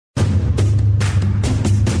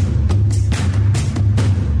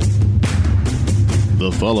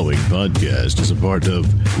The following podcast is a part of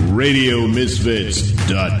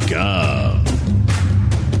RadioMisfits.com.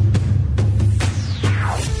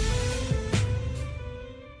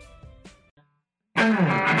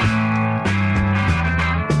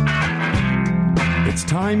 It's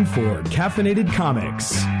time for Caffeinated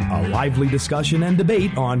Comics, a lively discussion and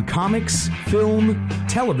debate on comics, film,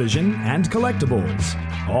 television, and collectibles,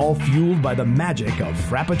 all fueled by the magic of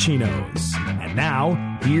Frappuccinos. And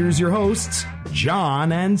now, here's your hosts,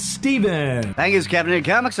 John and Steven. Thank you, it's Caffeinated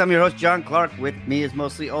Comics. I'm your host, John Clark. With me, as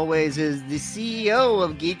mostly always, is the CEO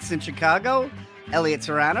of Geeks in Chicago, Elliot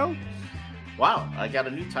Serrano. Wow, I got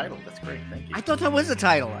a new title. That's great. Thank you. I thought that was a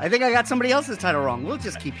title. I think I got somebody else's title wrong. We'll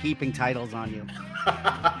just keep heaping titles on you.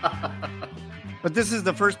 But this is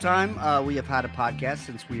the first time we have had a podcast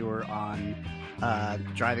since we were on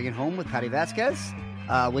Driving It Home with Patty Vasquez,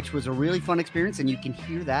 which was a really fun experience. And you can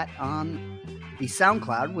hear that on the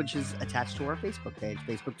SoundCloud, which is attached to our Facebook page,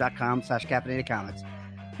 facebook.com/caffeinatedcomics.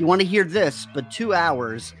 You want to hear this, but 2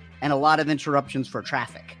 hours and a lot of interruptions for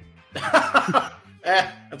traffic.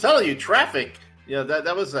 I'm telling you, traffic.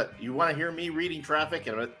 That was you want to hear me reading traffic?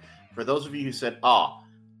 And for those of you who said,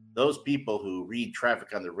 those people who read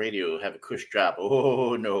traffic on the radio have a cush job.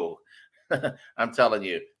 Oh, no. I'm telling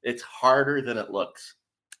you, it's harder than it looks.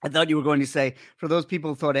 I thought you were going to say, for those people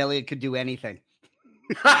who thought Elliot could do anything.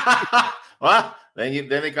 Well, then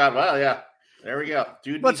they got, well, yeah, there we go.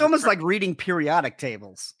 Dude, well, it's almost like reading periodic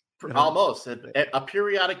tables. Almost. A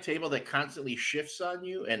periodic table that constantly shifts on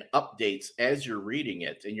you and updates as you're reading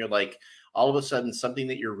it. And you're like, all of a sudden, something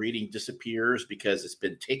that you're reading disappears because it's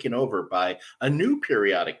been taken over by a new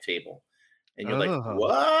periodic table. And you're like,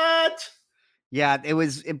 what? Yeah,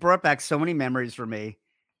 it brought back so many memories for me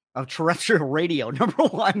of terrestrial radio, number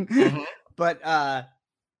one. Mm-hmm. But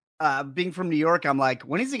being from New York, I'm like,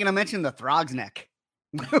 when is he going to mention the Throg's Neck?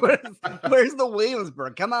 Where's the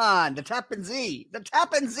Williamsburg? Come on, the Tappan Zee.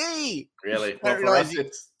 Really? Well, for us,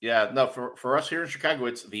 for us here in Chicago,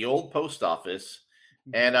 it's the old post office,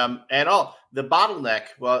 and the bottleneck.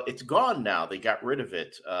 Well, it's gone now. They got rid of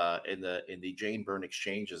it in the Jane Byrne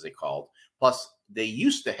Exchange, as they called. Plus, they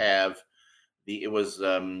used to have it was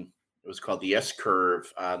called the S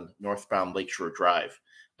curve on northbound Lakeshore Drive.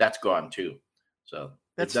 That's gone too. So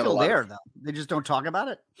that's still there, though. They just don't talk about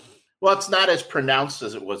it. Well, it's not as pronounced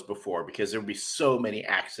as it was before because there would be so many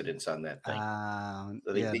accidents on that thing.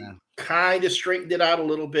 So they kind of straightened it out a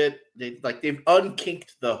little bit. They've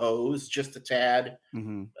unkinked the hose just a tad.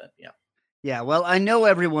 Mm-hmm. But, yeah. Yeah, well, I know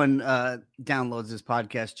everyone downloads this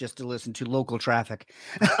podcast just to listen to local traffic.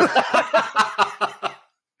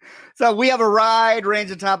 So we have a wide range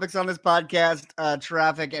of topics on this podcast.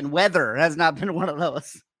 Traffic and weather has not been one of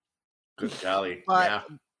those. Good golly.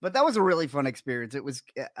 But that was a really fun experience. It was.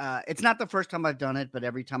 It's not the first time I've done it, but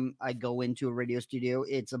every time I go into a radio studio,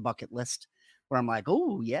 it's a bucket list where I'm like,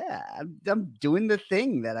 oh yeah, I'm doing the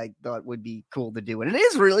thing that I thought would be cool to do, and it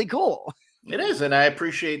is really cool. It is, and I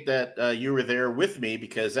appreciate that you were there with me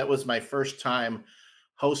because that was my first time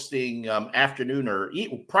hosting afternoon or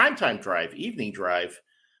primetime drive, evening drive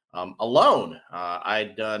alone.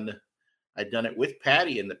 I'd done it with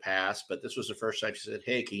Patty in the past, but this was the first time she said,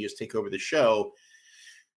 "Hey, can you just take over the show?"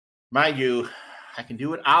 Mind you, I can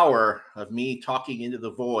do an hour of me talking into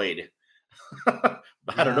the void. But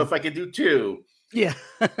I don't know if I can do two. Yeah.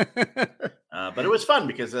 But it was fun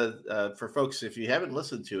because for folks, if you haven't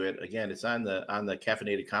listened to it, again, it's on the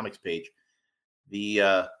Caffeinated Comics page.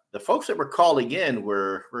 The folks that were calling in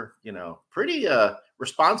were pretty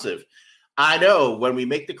responsive. I know when we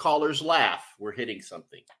make the callers laugh, we're hitting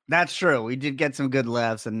something. That's true. We did get some good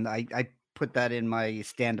laughs, and I put that in my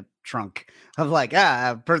stand-up trunk of like,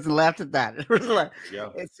 a person laughed at that. Yeah.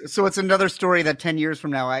 So it's another story that 10 years from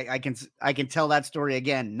now, I can tell that story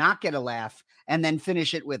again, not get a laugh, and then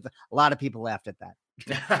finish it with a lot of people laughed at that.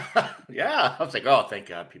 Yeah. I was like, oh, thank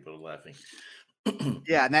God people are laughing.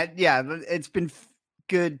 It's been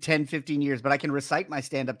good 10, 15 years, but I can recite my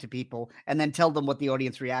stand-up to people and then tell them what the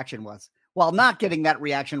audience reaction was while not getting that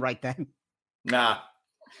reaction right then. Nah.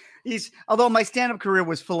 Although my stand-up career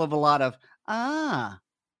was full of a lot of,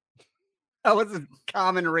 that was a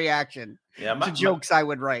common reaction to jokes I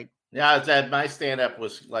would write. Yeah, my stand-up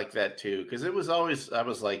was like that too, because it was always, I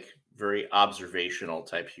was like very observational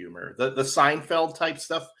type humor. The Seinfeld type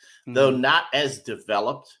stuff, though not as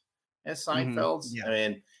developed as Seinfeld's. Mm-hmm. Yeah. I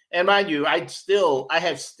mean, and mind you, I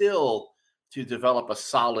have still to develop a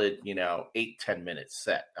solid, 8-10 minute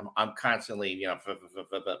set. I'm constantly,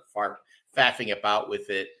 faffing about with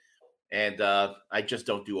it. And I just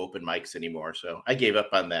don't do open mics anymore. So I gave up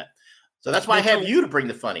on that. So that's why I have you to bring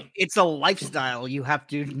the funny. It's a lifestyle you have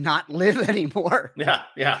to not live anymore.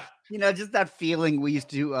 Yeah. just that feeling. We used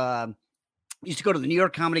to go to the New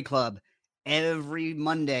York Comedy Club every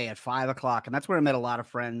Monday at 5:00, and that's where I met a lot of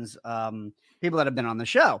friends, people that have been on the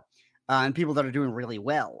show, and people that are doing really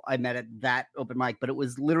well. I met at that open mic, but it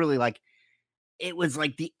was literally like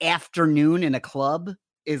the afternoon in a club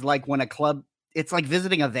is like when a club. It's like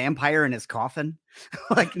visiting a vampire in his coffin.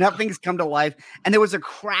 Like nothing's come to life. And there was a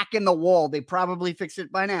crack in the wall. They probably fixed it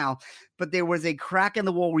by now, but there was a crack in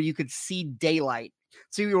the wall where you could see daylight.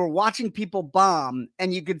 So you were watching people bomb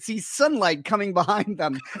and you could see sunlight coming behind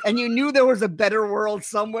them. And you knew there was a better world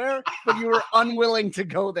somewhere, but you were unwilling to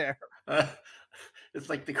go there. It's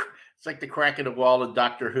like the crack in the wall of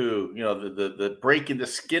Doctor Who, the break in the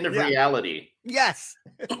skin of reality. Yes.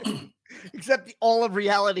 Except all of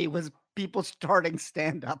reality was people starting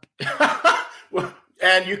stand-up.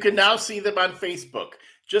 And you can now see them on Facebook.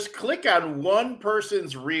 Just click on one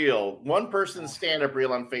person's stand-up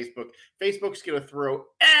reel on Facebook. Facebook's going to throw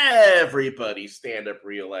everybody's stand-up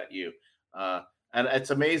reel at you. And it's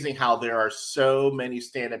amazing how there are so many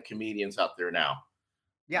stand-up comedians out there now.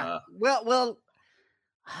 Yeah. Well,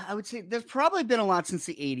 I would say there's probably been a lot since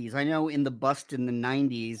the 80s. I know in the bust in the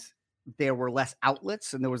 90s, there were less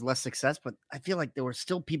outlets and there was less success, but I feel like there were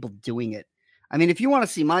still people doing it. I mean, if you want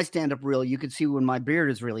to see my stand-up reel, you could see when my beard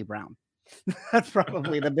is really brown. That's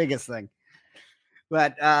probably the biggest thing.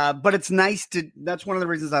 But it's nice that's one of the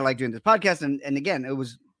reasons I like doing this podcast. And again, it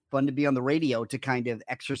was fun to be on the radio to kind of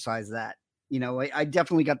exercise that. I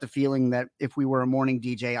definitely got the feeling that if we were a morning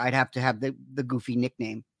DJ, I'd have to have the goofy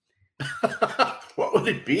nickname. What would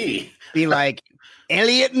it be? Be like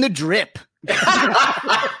Elliot and the Drip.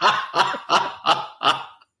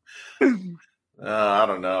 I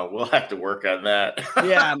don't know. We'll have to work on that.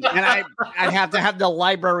 Yeah, and I'd have to have the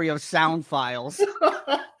library of sound files.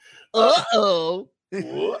 Uh-oh.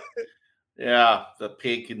 Yeah, the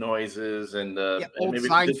pig noises and old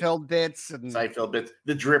Seinfeld bits and Seinfeld bits.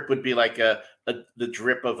 The drip would be like the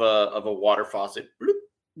drip of a water faucet. Bloop,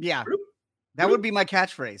 yeah, bloop, that bloop. would be my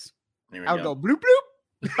catchphrase. I would go bloop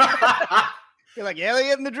bloop. You're like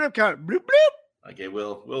Elliot and the Drip count. Bloop bloop. Okay,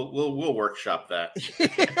 we'll workshop that.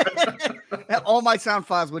 All my sound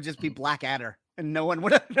files would just be Blackadder, and no one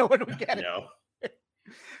would get it. No.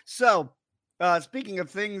 So, speaking of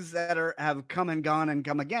things that have come and gone and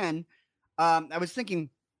come again, I was thinking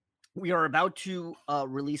we are about to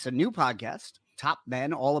release a new podcast, Top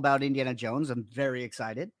Men, all about Indiana Jones. I'm very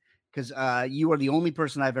excited because you are the only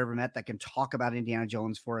person I've ever met that can talk about Indiana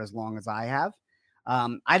Jones for as long as I have. I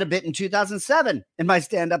had a bit in 2007 in my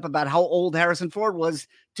stand-up about how old Harrison Ford was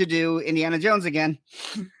to do Indiana Jones again.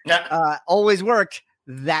 Always worked.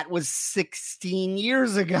 That was 16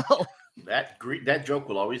 years ago. That joke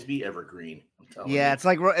will always be evergreen. I'm telling you. It's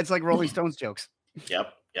like Rolling Stones jokes.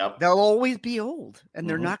 Yep. They'll always be old, and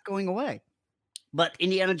they're not going away. But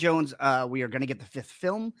Indiana Jones, we are going to get the fifth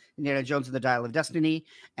film, Indiana Jones and the Dial of Destiny,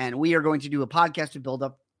 and we are going to do a podcast to build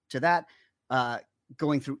up to that.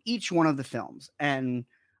 Going through each one of the films, and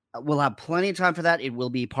we'll have plenty of time for that. It will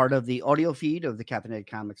be part of the audio feed of the Caffeinated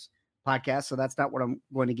Comics podcast, so that's not what I'm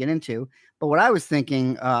going to get into. But what I was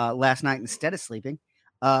thinking last night instead of sleeping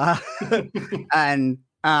and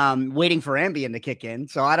waiting for Ambien to kick in,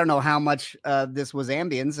 so I don't know how much this was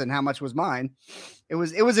Ambien's and how much was mine. It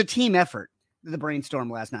was a team effort, the brainstorm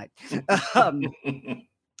last night.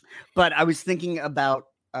 But I was thinking about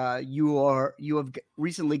you have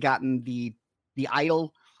recently gotten the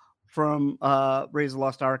idol from Raiders of the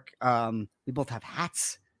Lost Ark. We both have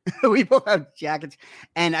hats. We both have jackets.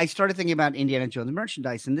 And I started thinking about Indiana Jones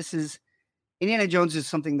merchandise. And Indiana Jones is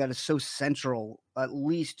something that is so central, at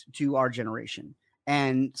least to our generation.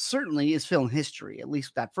 And certainly is film history, at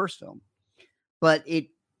least that first film. But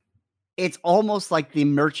it's almost like the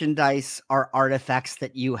merchandise are artifacts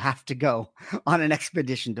that you have to go on an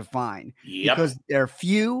expedition to find. Yep. Because they're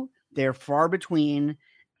few, they're far between,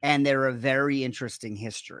 and they're a very interesting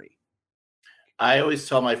history. I always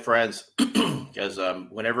tell my friends, because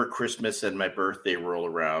whenever Christmas and my birthday roll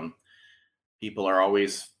around, people are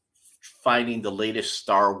always finding the latest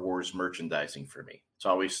Star Wars merchandising for me. It's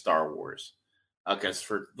always Star Wars. Because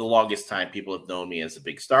for the longest time, people have known me as a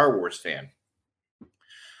big Star Wars fan.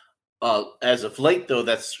 As of late, though,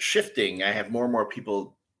 that's shifting. I have more and more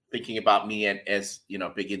people thinking about me as a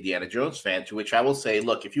big Indiana Jones fan, to which I will say,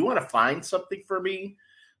 look, if you want to find something for me,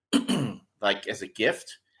 like as a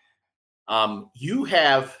gift, you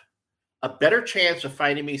have a better chance of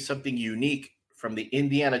finding me something unique from the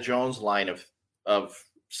Indiana Jones line of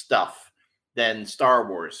stuff than Star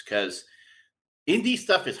Wars, because indie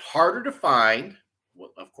stuff is harder to find. Well,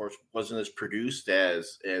 of course, wasn't as produced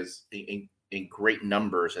as in great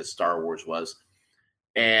numbers as Star Wars was.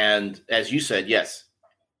 And as you said, yes,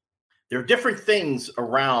 there are different things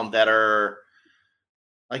around that are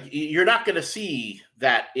like you're not going to see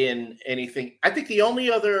that in anything. I think the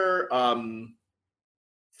only other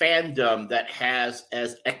fandom that has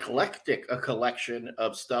as eclectic a collection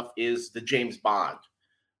of stuff is the James Bond.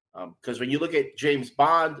 Because when you look at James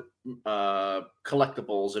Bond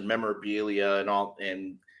collectibles and memorabilia and all,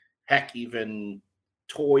 and heck, even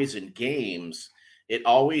toys and games, it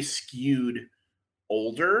always skewed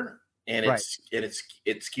older, and Right.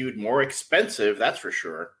 it's skewed more expensive. That's for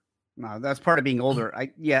sure. No, that's part of being older.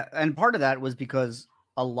 And part of that was because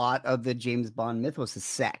a lot of the James Bond mythos is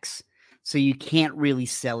sex, so you can't really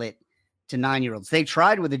sell it to 9-year-olds. They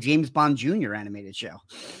tried with a James Bond Jr. animated show.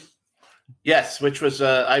 Yes, which was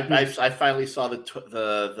I finally saw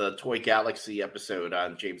the Toy Galaxy episode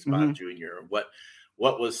on James Bond Jr. What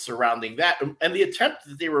was surrounding that, and the attempt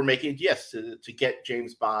that they were making, yes, to get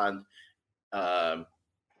James Bond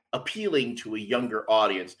appealing to a younger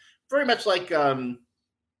audience, very much like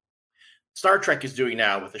Star Trek is doing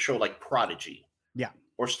now with a show like Prodigy,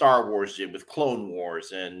 or Star Wars did with Clone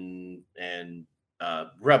Wars and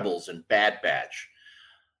Rebels and Bad Batch.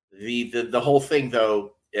 The whole thing,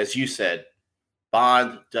 though, as you said,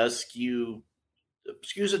 Bond does skews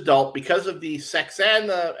adult because of the sex and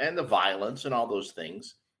the violence and all those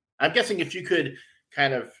things. I'm guessing if you could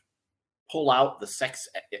kind of pull out the sex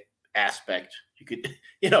aspect, you could,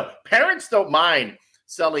 parents don't mind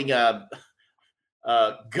selling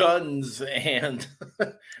guns and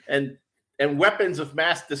weapons of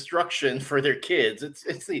mass destruction for their kids. It's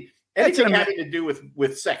anything having to do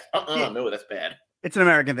with sex. No, that's bad. It's an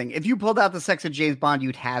American thing. If you pulled out the sex of James Bond,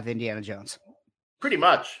 you'd have Indiana Jones. Pretty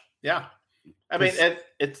much, yeah. I mean,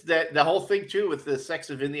 it's that the whole thing too with the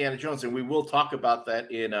sex of Indiana Jones, and we will talk about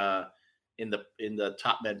that in the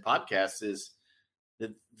Top Men podcast. Is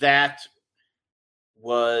that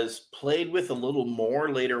was played with a little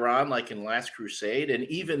more later on, like in Last Crusade, and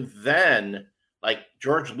even then, like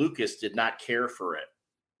George Lucas did not care for it.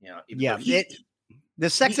 The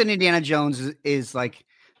sex in Indiana Jones is like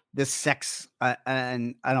the sex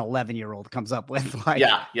an 11-year-old comes up with. Like,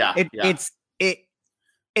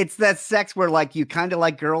 it's that sex where like you kind of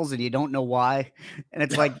like girls and you don't know why, and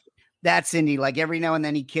it's like that's Indy. Like every now and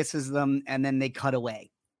then he kisses them and then they cut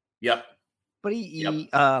away. Yep. But he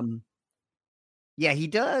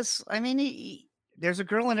does. I mean, there's a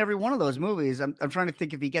girl in every one of those movies. I'm trying to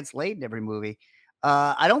think if he gets laid in every movie.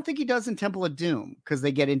 I don't think he does in Temple of Doom because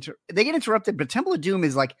they get interrupted. But Temple of Doom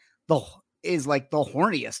is like the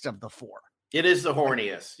horniest of the four. It is the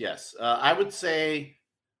horniest. Yes, I would say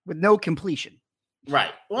with no completion.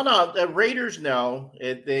 Right. Well, no, the Raiders know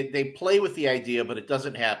they play with the idea, but it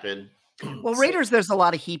doesn't happen. Well, Raiders, there's a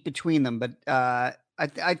lot of heat between them, but I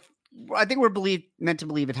think we're meant to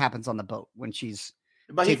believe it happens on the boat when she's.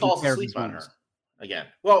 But he falls asleep on her again.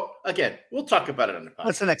 Well, we'll talk about it on the podcast.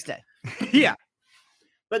 That's the next day. Yeah.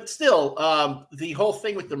 But still, the whole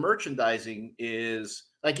thing with the merchandising is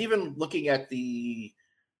like even looking at the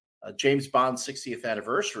James Bond 60th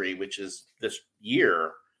anniversary, which is this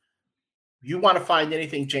year. You want to find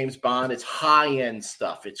anything James Bond, it's high-end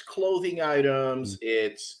stuff. It's clothing items.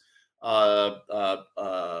 It's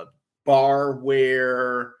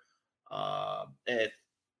barware. They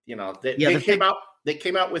came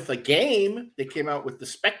out with a game. They came out with the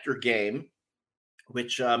Spectre game,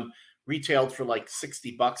 which retailed for like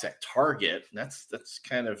 $60 at Target. That's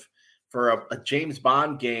kind of for a James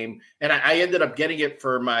Bond game. And I ended up getting it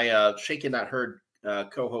for my Shaken Not Heard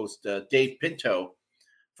co-host Dave Pinto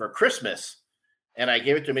for Christmas, and I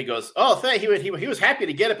gave it to him. He goes, "Oh, thank you." He was happy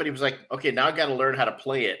to get it, but he was like, "Okay, now I got to learn how to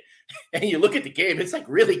play it." And you look at the game; it's like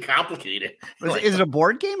really complicated. Is it a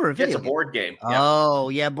board game or a video? It's a board game. Oh,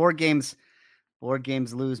 yeah, board games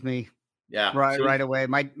lose me. Yeah, right away.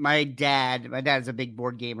 My dad is a big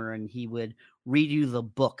board gamer, and he would read you the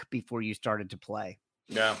book before you started to play.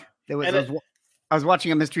 Yeah, I was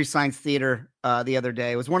watching a Mystery Science Theater the other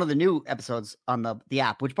day. It was one of the new episodes on the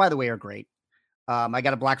app, which by the way are great. I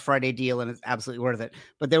got a Black Friday deal and it's absolutely worth it.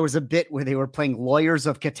 But there was a bit where they were playing Lawyers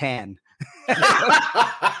of Catan.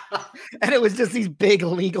 And it was just these big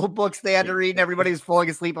legal books they had to read and everybody was falling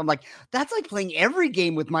asleep. I'm like, that's like playing every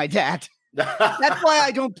game with my dad. That's why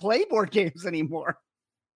I don't play board games anymore.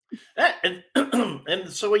 And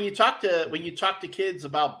so when you talk to kids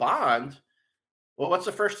about Bond, well, what's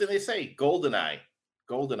the first thing they say? GoldenEye,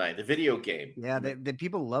 the video game. Yeah, the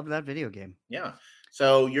people love that video game. Yeah.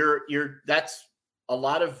 So that's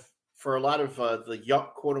for a lot of the young,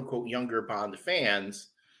 quote unquote, younger Bond fans,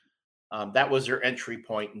 that was their entry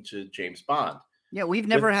point into James Bond. Yeah, we've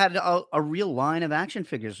never had a real line of action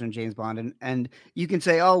figures from James Bond, and you can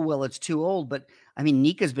say, oh well, it's too old, but I mean,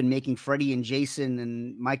 Nika's been making Freddy and Jason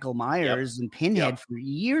and Michael Yep. Myers and Pinhead Yep. for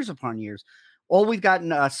years upon years. All we've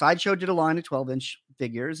gotten, Sideshow did a line of 12-inch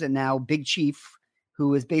figures, and now Big Chief,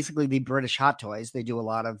 who is basically the British Hot Toys, they do a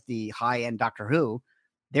lot of the high end Doctor Who.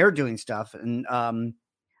 They're doing stuff, and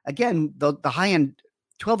again, the high end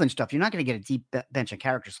 12-inch stuff, you're not going to get a deep bench of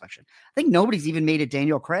character selection. I think nobody's even made it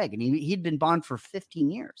Daniel Craig, and he'd been Bond for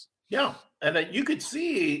 15 years. Yeah, and you could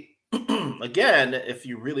see again if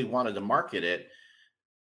you really wanted to market it.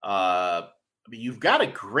 I mean, you've got a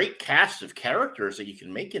great cast of characters that you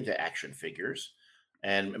can make into action figures,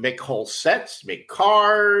 and make whole sets, make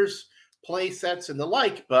cars, play sets, and the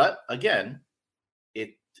like. But again,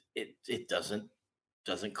 it doesn't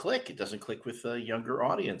click. It doesn't click with younger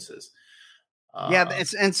audiences. Yeah,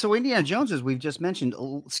 and so Indiana Jones, as we've just mentioned,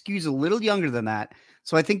 skews a little younger than that.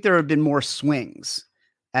 So I think there have been more swings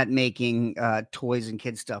at making toys and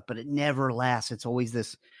kid stuff, but it never lasts. It's always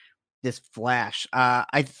this flash.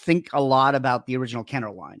 I think a lot about the original Kenner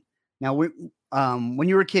line. Now, when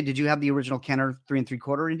you were a kid, did you have the original Kenner 3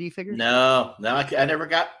 3/4 Indy figures? No, I never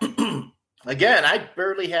got. Again, I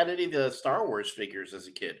barely had any of the Star Wars figures as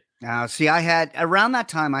a kid. See, I had around that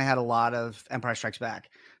time, I had a lot of Empire Strikes Back.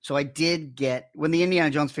 So I did get, when the Indiana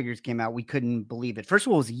Jones figures came out, we couldn't believe it. First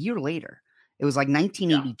of all, it was a year later. It was like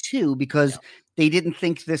 1982 because they didn't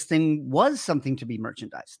think this thing was something to be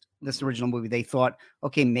merchandised. This original movie, they thought,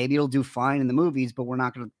 okay, maybe it'll do fine in the movies, but we're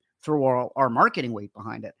not going to throw our marketing weight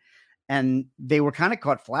behind it. And they were kind of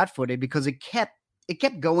caught flat-footed because it kept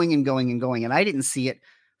going and going and going. And I didn't see it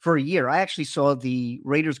for a year. I actually saw the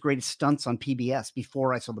Raiders' Greatest Stunts on PBS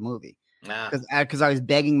before I saw the movie. Because I was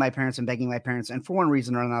begging my parents, and for one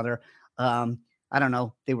reason or another, I don't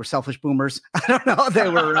know, they were selfish boomers. I don't know, they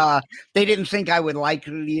were they didn't think I would like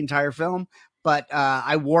the entire film, but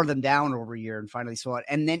I wore them down over a year and finally saw it.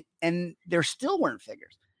 And there still weren't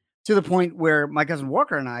figures, to the point where my cousin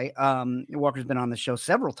Walker and I, Walker's been on the show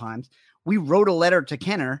several times, we wrote a letter to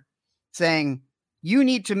Kenner saying, you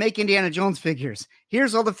need to make Indiana Jones figures.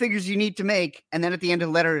 Here's all the figures you need to make. And then at the end of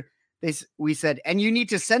the letter, we said, and you need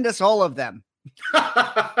to send us all of them.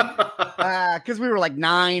 Because we were like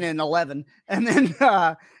 9 and 11. And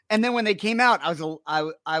then when they came out, I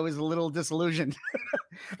was a little disillusioned.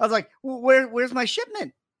 I was like, where's my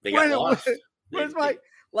shipment? They got lost. Where's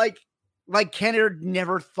my Kenner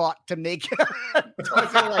never thought to make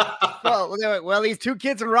well, these 2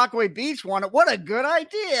 kids in Rockaway Beach want it. What a good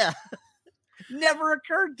idea. Never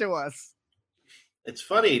occurred to us. It's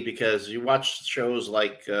funny because you watch shows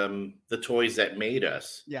like The Toys That Made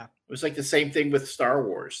Us. Yeah. It was like the same thing with Star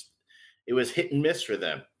Wars. It was hit and miss for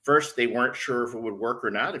them. First, they weren't sure if it would work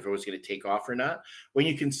or not, if it was going to take off or not. When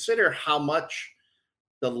you consider how much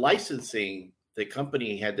the licensing the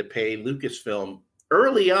company had to pay Lucasfilm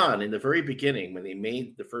early on in the very beginning when they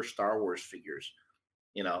made the first Star Wars figures,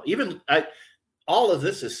 all of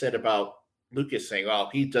this is said about Lucas saying, "Oh,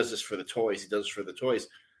 he does this for the toys. He does this for the toys."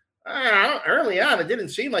 Early on, it didn't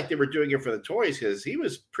seem like they were doing it for the toys because he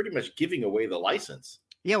was pretty much giving away the license.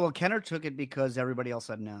 Yeah, well, Kenner took it because everybody else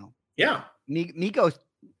said no. Yeah. Miko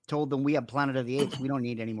told them, we have Planet of the Apes. We don't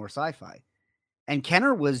need any more sci-fi. And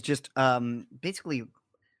Kenner was just basically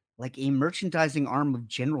like a merchandising arm of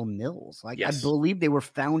General Mills. Like, yes. I believe they were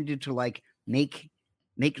founded to like make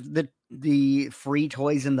the free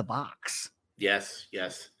toys in the box. Yes.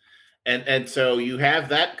 And so you have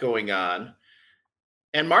that going on.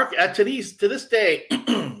 And Mark, to this day,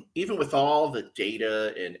 even with all the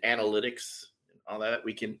data and analytics and all that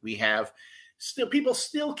we have, people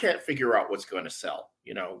still can't figure out what's going to sell.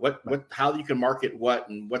 How you can market what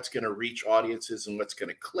and what's going to reach audiences and what's going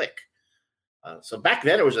to click. So back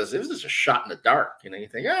then it was just a shot in the dark. You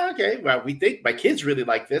think, okay, well, we think my kids really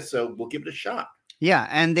like this, so we'll give it a shot. Yeah,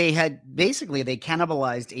 and they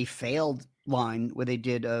cannibalized a failed line where they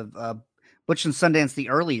did Butch and Sundance the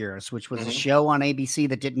early years, which was a show on ABC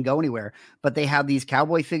that didn't go anywhere. But they had these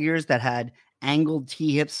cowboy figures that had angled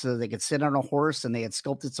T-hips so they could sit on a horse, and they had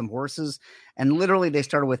sculpted some horses. And literally they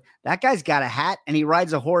started with, that guy's got a hat and he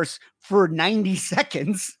rides a horse for 90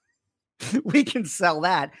 seconds. We can sell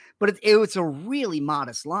that. But it was a really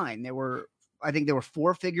modest line. I think there were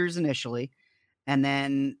 4 figures initially. And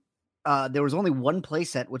then there was only one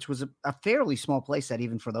playset, which was a fairly small playset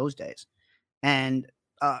even for those days. And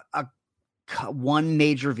one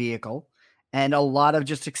major vehicle and a lot of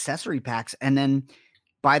just accessory packs. And then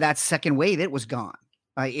by that second wave, it was gone.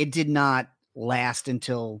 It did not last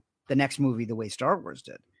until the next movie, the way Star Wars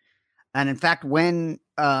did. And in fact, when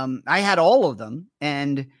I had all of them,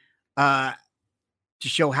 and to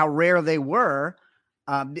show how rare they were,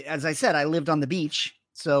 As I said, I lived on the beach,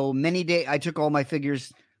 so many days I took all my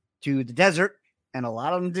figures to the desert, and a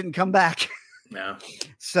lot of them didn't come back. No.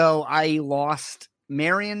 So I lost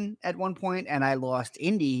Marion at one point, and I lost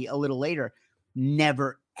Indy a little later.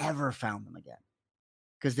 Never ever found them again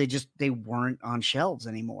because they weren't on shelves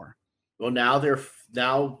anymore. Well, now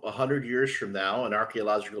 100 years from now, an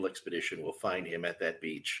archaeological expedition will find him at that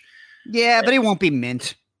beach. Yeah, but it won't be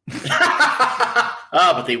mint.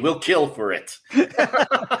 But they will kill for it.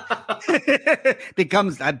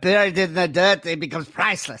 Becomes I buried it in the dirt. It becomes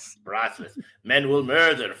priceless. Priceless. Men will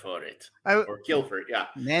murder for it or kill for it. Yeah.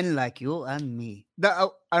 Men like you and me.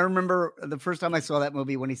 I remember the first time I saw that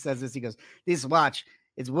movie when he says this. He goes, "This watch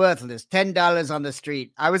is worthless. $10 on the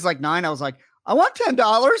street." I was like 9. I was like, I want $10.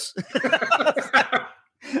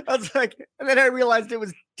 I was like, and then I realized it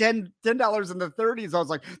was $10 in the 30s. I was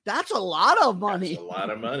like, that's a lot of money. That's a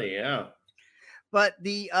lot of money, yeah. But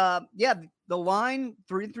the line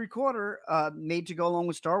 3 3/4 made to go along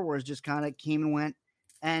with Star Wars just kind of came and went.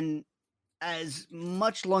 And as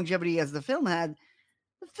much longevity as the film had,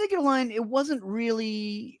 the figure line, it wasn't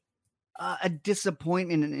really a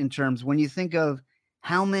disappointment in terms when you think of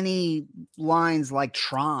how many lines like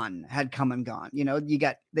Tron had come and gone. You know,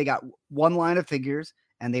 they got one line of figures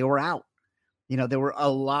and they were out. You know, there were a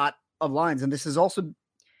lot of lines. And this is also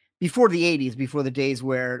before the 80s, before the days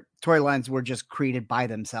where toy lines were just created by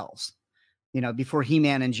themselves. You know, before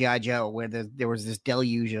He-Man and G.I. Joe, where there was this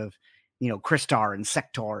deluge of, you know, Crystar and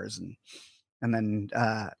Sectors. And then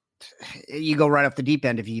you go right off the deep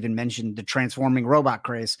end if you even mentioned the transforming robot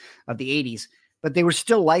craze of the 80s. But they were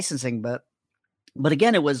still licensing. But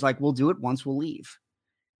again, it was like, we'll do it once, we'll leave.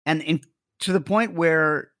 And to the point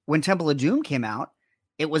where when Temple of Doom came out,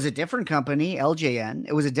 it was a different company, LJN.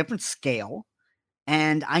 It was a different scale.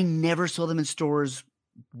 And I never saw them in stores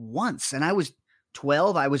once. And I was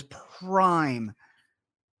 12. I was prime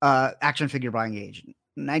action figure buying age.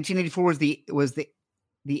 1984 was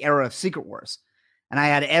the era of Secret Wars. And I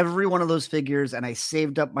had every one of those figures, and I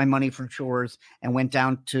saved up my money from chores and went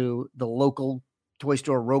down to the local toy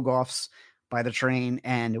store, Rogoff's, by the train,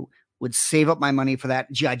 and would save up my money for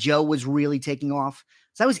that. G.I. Joe was really taking off.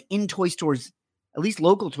 So I was in toy stores, at least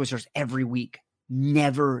local toy stores, every week.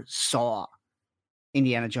 Never saw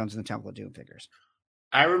Indiana Jones and the Temple of Doom figures.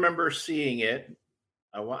 I remember seeing it.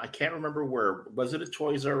 I can't remember where. Was it a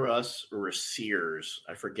Toys R Us or a Sears?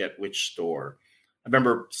 I forget which store. I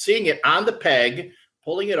remember seeing it on the peg,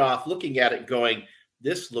 pulling it off, looking at it, going,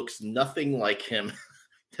 "This looks nothing like him."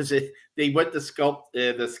 Because they went the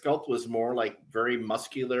sculpt was more like very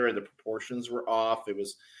muscular and the proportions were off. It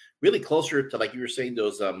was really closer to, like you were saying,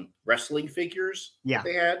 those wrestling figures that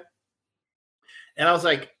they had. And I was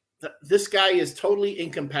like, this guy is totally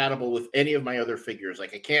incompatible with any of my other figures.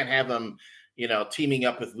 Like, I can't have him, you know, teaming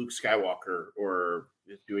up with Luke Skywalker or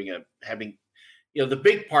having, you know, the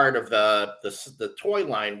big part of the toy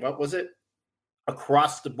line. What was it?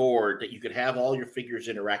 Across the board, that you could have all your figures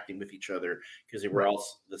interacting with each other because they were all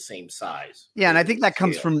the same size. Yeah, and I think that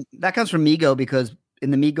comes from Mego, because in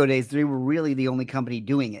the Mego days, they were really the only company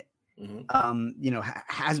doing it. Mm-hmm. You know,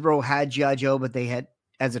 Hasbro had G.I. Joe, but they had,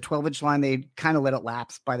 as a 12-inch line, they kind of let it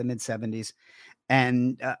lapse by the mid 70s.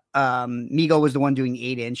 And Mego was the one doing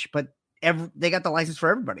 8-inch, but they got the license for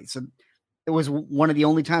everybody. So it was one of the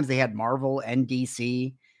only times they had Marvel and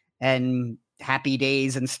DC and Happy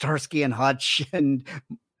Days and Starsky and Hutch and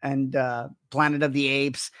Planet of the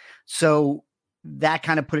Apes. So that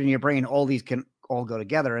kind of put it in your brain, all these can all go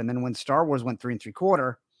together. And then when Star Wars went 3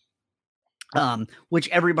 3/4, which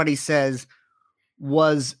everybody says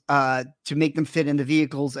was to make them fit in the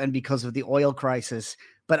vehicles and because of the oil crisis.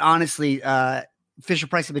 But honestly, Fisher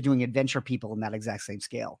Price have been doing Adventure People in that exact same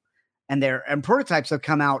scale. And prototypes have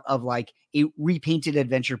come out of like a repainted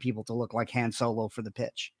Adventure People to look like Han Solo for the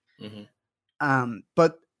pitch. Mm-hmm.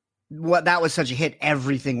 But what that was such a hit,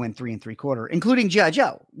 everything went 3 3/4, including G.I.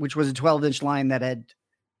 Joe, which was a 12-inch line that had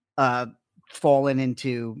fallen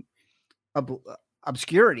into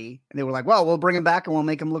obscurity. And they were like, well, we'll bring him back and we'll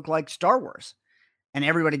make him look like Star Wars. And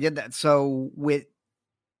everybody did that. So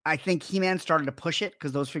I think He-Man started to push it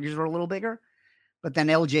because those figures were a little bigger. But then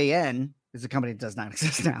LJN is a company that does not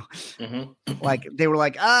exist now. Mm-hmm. Like, they were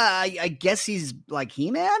like, I guess he's like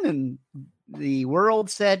He-Man, and the world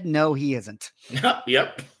said, no, he isn't.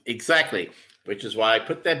 Yep, exactly. Which is why I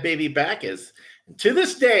put that baby back. To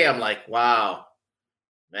this day, I'm like, wow,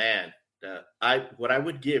 man, what I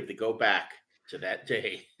would give to go back to that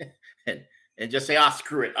day and just say,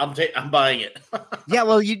 screw it, I'm buying it. Yeah,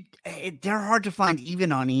 well, they're hard to find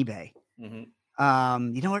even on eBay.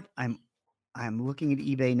 Mm-hmm. You know what? I'm looking at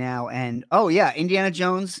eBay now, and Indiana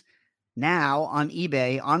Jones now on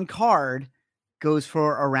eBay on card goes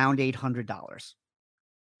for around $800.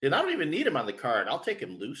 And I don't even need him on the card. I'll take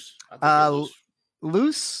him loose. I'll take him loose.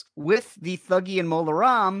 Loose with the Thuggy and Mola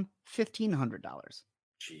Ram, $1,500.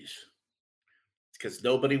 Jeez. Because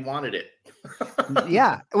nobody wanted it.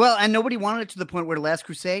 Yeah. Well, and nobody wanted it to the point where Last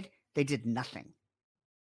Crusade, they did nothing.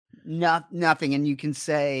 Nothing. And you can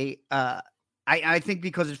say, I think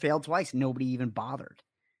because it failed twice, nobody even bothered.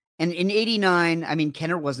 And in 89, I mean,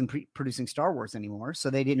 Kenner wasn't producing Star Wars anymore,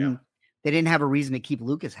 so they didn't have a reason to keep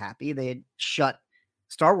Lucas happy. They had shut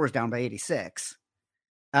Star Wars down by 86.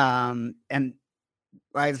 And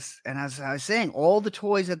as I was saying, all the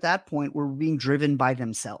toys at that point were being driven by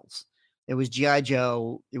themselves. It was G.I.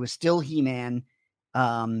 Joe. It was still He-Man.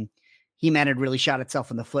 He-Man had really shot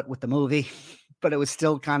itself in the foot with the movie, but it was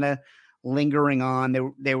still kind of lingering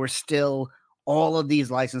on. There were still all of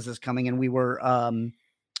these licenses coming, and we were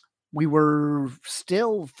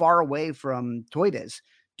still far away from Toy Biz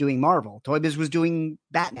doing Marvel. Toy Biz was doing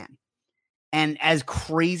Batman. And as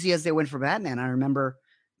crazy as they went for Batman, I remember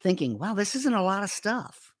thinking, wow, this isn't a lot of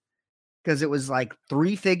stuff. Because it was like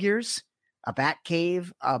 3 figures, a bat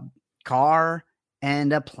cave, a car,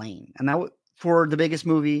 and a plane. And that was for the biggest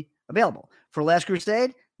movie available. For Last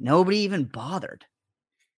Crusade, nobody even bothered.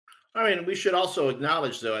 I mean, we should also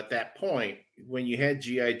acknowledge, though, at that point, when you had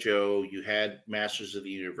G.I. Joe, you had Masters of the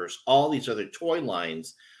Universe, all these other toy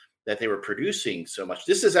lines that they were producing so much.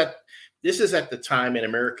 This is at the time in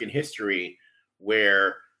American history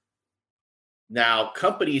where now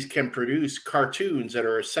companies can produce cartoons that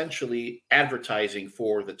are essentially advertising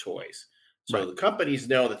for the toys. So the companies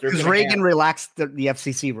know that they're going to Reagan relaxed the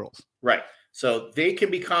FCC rules. Right. So they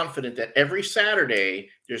can be confident that every Saturday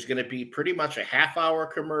there's going to be pretty much a half-hour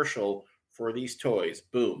commercial for these toys.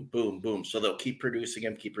 Boom, boom, boom. So they'll keep producing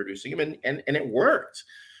them, and it worked.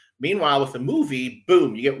 Meanwhile, with the movie,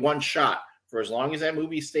 boom, you get one shot. For as long as that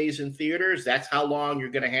movie stays in theaters, that's how long you're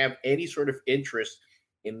going to have any sort of interest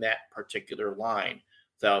in that particular line.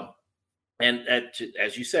 So, and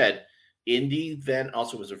as you said, indie then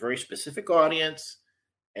also was a very specific audience.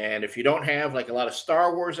 And if you don't have like a lot of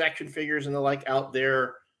Star Wars action figures and the like out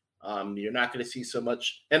there, you're not going to see so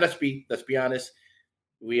much. And let's be honest,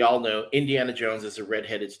 we all know Indiana Jones is a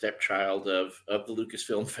redheaded stepchild of the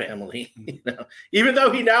Lucasfilm family. Even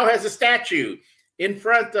though he now has a statue in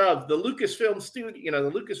front of the Lucasfilm studio,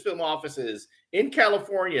 the Lucasfilm offices in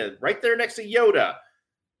California, right there next to Yoda.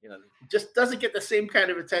 Just doesn't get the same kind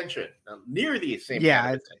of attention, near the same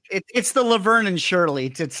kind of attention. It's the Laverne and Shirley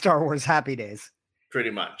to Star Wars Happy Days. Pretty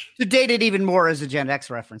much. To date it even more as a Gen X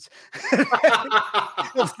reference.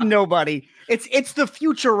 It's nobody. It's the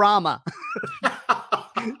Futurama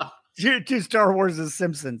to Star Wars'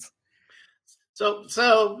 Simpsons.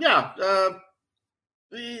 So yeah.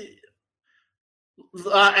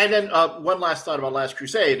 And then one last thought about Last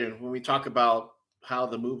Crusade, and when we talk about how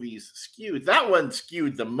the movies skewed, that one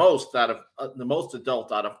skewed the most out of the most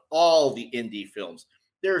adult out of all the indie films.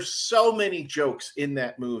 There's so many jokes in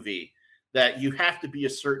that movie that you have to be a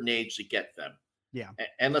certain age to get them. Yeah.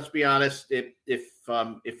 And let's be honest, if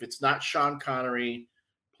it's not Sean Connery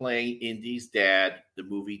playing Indy's dad, the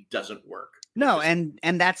movie doesn't work. No, and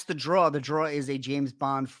that's the draw. The draw is a James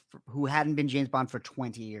Bond who hadn't been James Bond for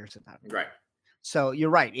 20 years at that point. Right. So you're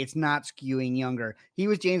right. It's not skewing younger. He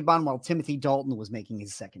was James Bond while Timothy Dalton was making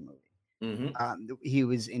his second movie. Mm-hmm. He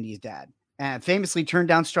was Indy's dad. And famously turned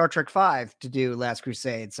down Star Trek V to do Last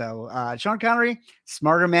Crusade. So Sean Connery,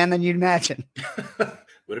 smarter man than you'd imagine.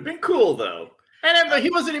 Would have been cool, though. And he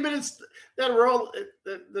wasn't even in that role,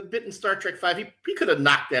 the bit in Star Trek V. He could have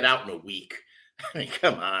knocked that out in a week. I mean,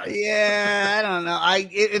 come on. Yeah, I don't know.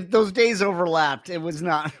 If those days overlapped, it was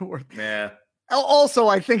not worth it. Yeah. Also,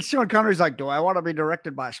 I think Sean Connery's like, do I want to be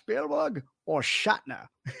directed by Spielberg or Shatner?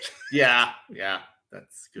 Yeah,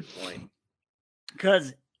 that's a good point.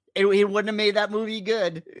 Because it wouldn't have made that movie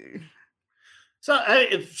good. So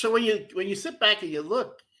when you sit back and you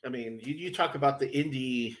look, I mean, you talk about the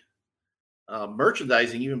indie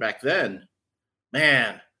merchandising even back then,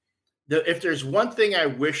 man. If there's one thing I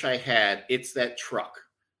wish I had, it's that truck,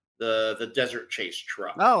 the Desert Chase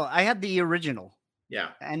truck. Oh, I had the original. Yeah.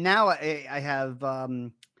 And now I have,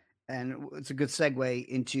 and it's a good segue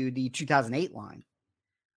into the 2008 line,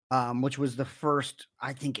 which was the first,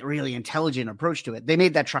 I think, really intelligent approach to it. They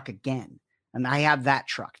made that truck again, and I have that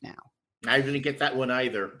truck now. I didn't get that one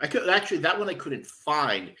either. That one I couldn't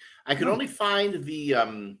find. I could only find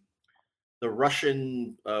the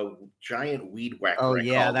Russian giant weed whacker. Oh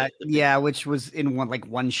yeah, which was in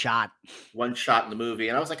one shot. One shot in the movie,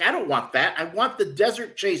 and I was like, I don't want that. I want the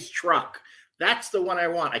Desert Chase truck. That's the one I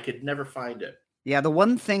want. I could never find it. Yeah, the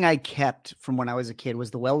one thing I kept from when I was a kid was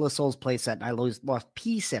the Well of the Souls playset, and I always lost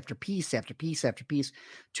piece after piece after piece after piece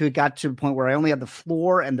till it got to the point where I only had the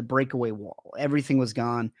floor and the breakaway wall. Everything was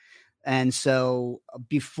gone. And so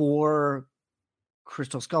before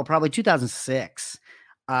Crystal Skull, probably 2006,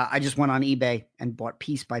 I just went on eBay and bought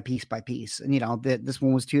piece by piece by piece. And, this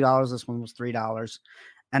one was $2, this one was $3.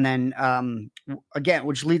 And then, again,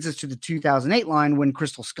 which leads us to the 2008 line when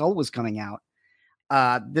Crystal Skull was coming out.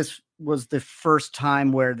 This was the first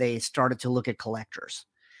time where they started to look at collectors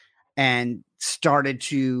and started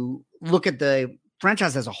to look at the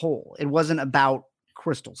franchise as a whole. It wasn't about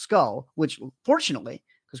Crystal Skull, which fortunately,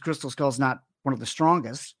 because Crystal Skull is not one of the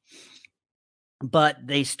strongest, but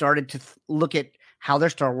they started to look at how their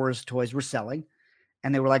Star Wars toys were selling.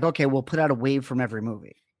 And they were like, okay, we'll put out a wave from every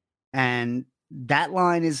movie. And that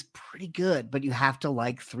line is pretty good, but you have to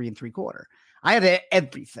like 3 3/4. I have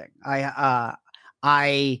everything.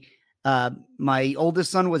 My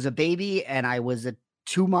oldest son was a baby, and I was a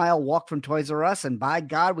 2-mile walk from Toys R Us, and by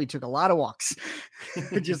God, we took a lot of walks.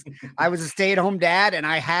 I was a stay-at-home dad, and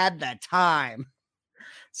I had the time.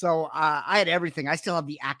 So I had everything. I still have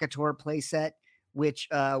the Akator playset, which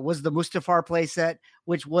was the Mustafar playset,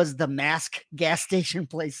 which was the Mask gas station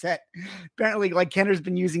playset. Apparently, like Kenner's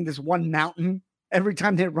been using this one mountain every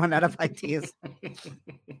time they run out of ideas.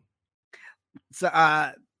 So,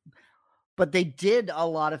 but they did a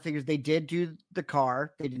lot of figures. They did do the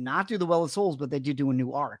car. They did not do the Well of Souls, but they did do a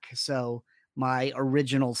new arc. So my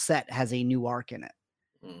original set has a new arc in it.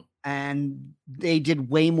 And they did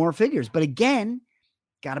way more figures. But again,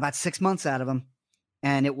 got about 6 months out of them.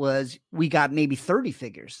 And we got maybe 30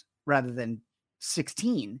 figures rather than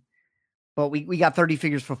 16. But we got 30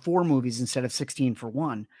 figures for 4 movies instead of 16 for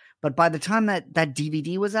 1. But by the time that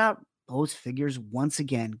DVD was out, those figures once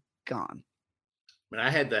again gone. I mean, I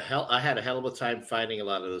had a hell of a time finding a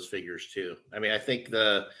lot of those figures too. I mean, I think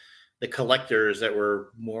the collectors that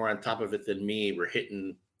were more on top of it than me were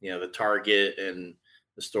hitting, the Target and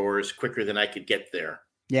the stores quicker than I could get there.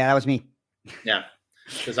 Yeah, that was me. Yeah,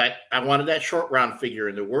 because I wanted that short round figure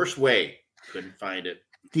in the worst way. Couldn't find it.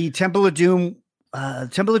 The Temple of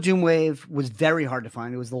Doom wave was very hard to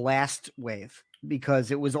find. It was the last wave because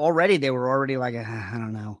they were already like, I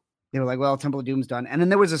don't know. They were like, well, Temple of Doom's done. And then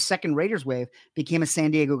there was a second Raiders wave, became a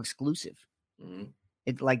San Diego exclusive. Mm-hmm.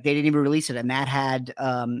 They didn't even release it. And that had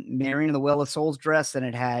Marion of the Well of Souls dress, and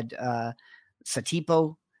it had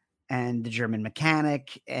Satipo and the German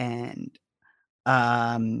mechanic, and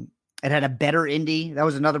it had a better Indy. That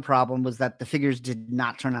was another problem, was that the figures did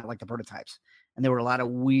not turn out like the prototypes. And there were a lot of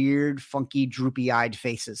weird, funky, droopy-eyed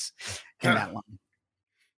faces in that one.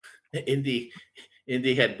 Indy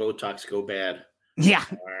had Botox go bad. Yeah.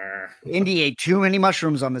 Indy ate too many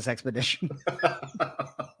mushrooms on this expedition.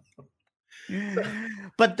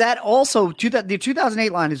 But that also, the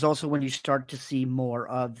 2008 line is also when you start to see more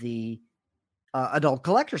of the adult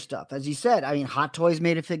collector stuff. As you said, I mean, Hot Toys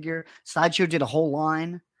made a figure. Sideshow did a whole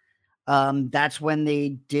line. That's when they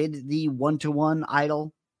did the 1-to-1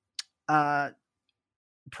 Idol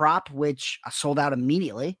prop, which sold out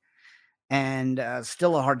immediately and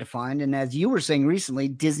still hard to find. And as you were saying recently,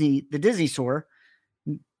 the Disney store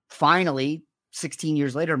finally 16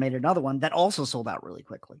 years later made another one that also sold out really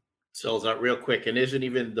quickly. Sells out real quick, and isn't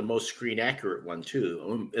even the most screen accurate one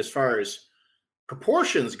too. As far as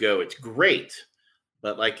proportions go, it's great,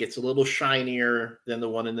 but like it's a little shinier than the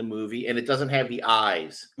one in the movie, and it doesn't have the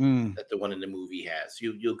eyes that the one in the movie has.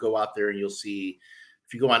 You'll go out there and you'll see,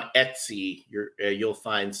 if you go on Etsy, you'll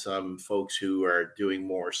find some folks who are doing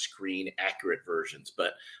more screen accurate versions.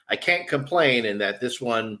 But I can't complain in that this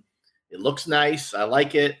one, it looks nice. I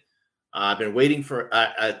like it. I've been waiting for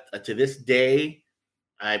to this day.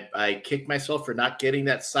 I kicked myself for not getting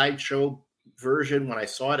that Sideshow version when I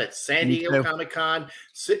saw it at San Diego Comic-Con,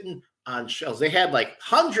 sitting on shelves. They had like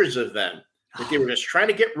hundreds of them that they were just trying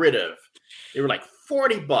to get rid of. They were like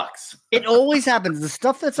 $40. It always happens. The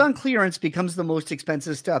stuff that's on clearance becomes the most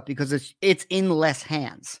expensive stuff because it's in less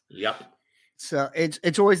hands. Yep. So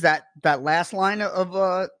it's always that last line of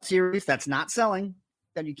a series that's not selling,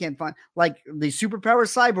 that you can't find. Like the Superpower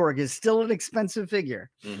Cyborg is still an expensive figure.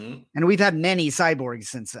 Mm-hmm. And we've had many cyborgs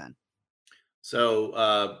since then.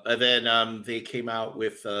 So then they came out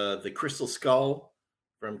with the Crystal Skull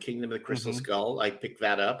from Kingdom of the Crystal Skull. I picked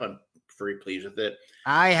that up. I'm very pleased with it.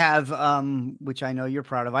 I have, which I know you're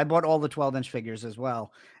proud of. I bought all the 12-inch figures as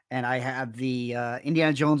well. And I have the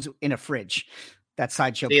Indiana Jones in a fridge. That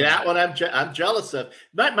Sideshow. See, that one I'm jealous of.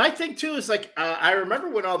 My thing too is like I remember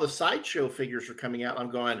when all the Sideshow figures were coming out.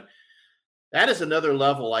 I'm going, that is another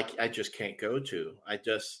level I just can't go to. I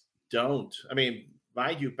just don't. I mean,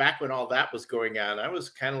 mind you, back when all that was going on, I was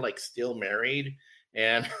kind of like still married,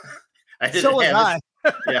 and I So didn't was have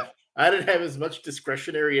I. yeah, I didn't have as much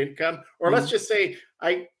discretionary income, or let's just say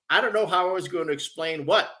I don't know how I was going to explain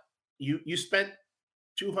what you spent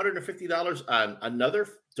 $250 on another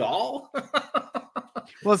doll.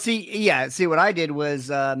 Well, see, what I did was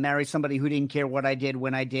marry somebody who didn't care what I did,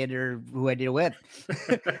 when I did, or who I did it with.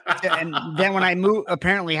 And then when I moved,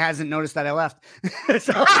 apparently hasn't noticed that I left.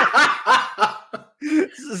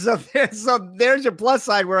 so there's your plus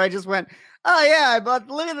side, where I just went, oh yeah, but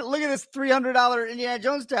look at this $300 Indiana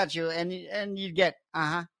Jones statue, and you'd get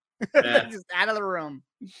just out of the room.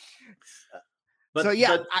 But, So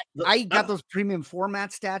yeah, but I got those premium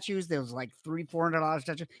format statues. There was like $300-$400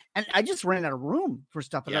 statues, and I just ran out of room for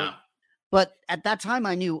stuff. yeah, But at that time,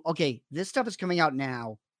 I knew, okay, this stuff is coming out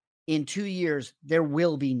now. In 2 years, there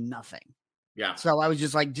will be nothing. yeah. So I was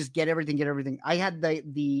just like, just get everything. I had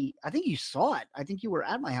the I think you saw it. I think you were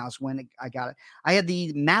at my house when I got it. I had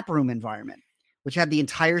the map room environment, which had the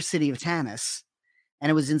entire city of Tanis, and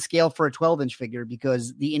it was in scale for a 12-inch figure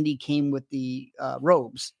because the Indy came with the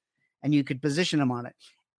robes, and you could position them on it.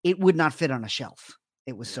 It would not fit on a shelf.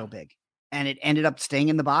 It was so big, and it ended up staying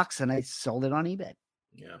in the box, and I sold it on eBay.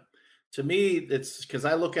 Yeah. To me, it's because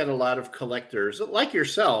I look at a lot of collectors like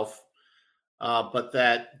yourself, but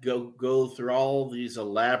that go through all these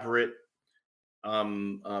elaborate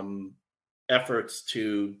efforts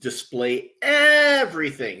to display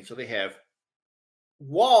everything. So they have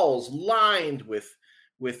walls lined with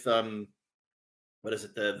what is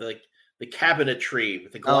it, the cabinetry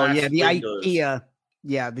with the glass the windows. IKEA,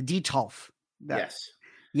 the Detolf. Yes.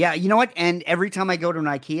 Yeah, you know what? And every time I go to an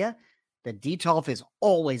IKEA, the Detolf is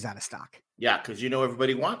always out of stock. Yeah, because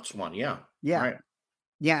everybody wants one. Yeah. Yeah. Right.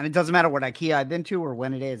 Yeah, and it doesn't matter what IKEA I've been to or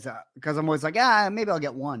when it is, because I'm always like, maybe I'll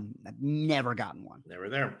get one. I've never gotten one. Never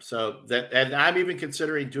there. So and I'm even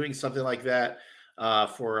considering doing something like that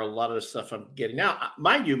for a lot of the stuff I'm getting now.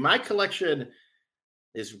 Mind you, my collection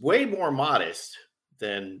is way more modest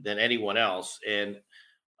than anyone else, and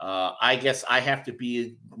I guess I have to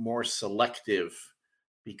be more selective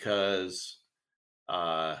because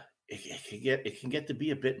it can get to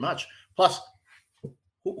be a bit much. Plus,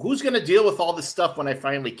 who's going to deal with all this stuff when I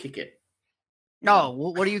finally kick it? No,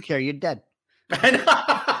 what do you care? You're dead.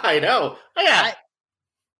 I know. Yeah.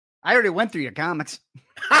 I already went through your comics.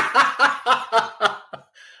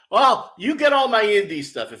 Well, you get all my indie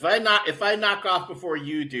stuff. If I knock off before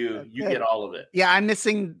you do, you get all of it. Yeah, I'm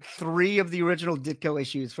missing 3 of the original Ditko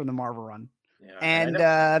issues from the Marvel run,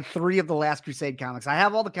 and 3 of the Last Crusade comics. I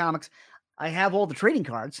have all the comics. I have all the trading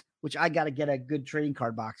cards, which I got to get a good trading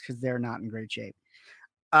card box because they're not in great shape.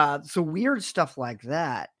 So weird stuff like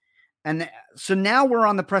that. And so now we're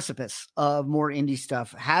on the precipice of more indie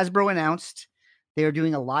stuff. Hasbro announced they are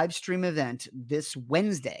doing a live stream event this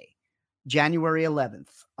Wednesday, January 11th,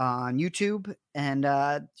 on YouTube, and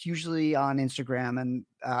it's usually on Instagram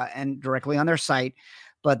and directly on their site.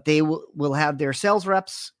 But they will have their sales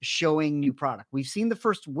reps showing new product. We've seen the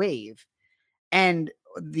first wave, and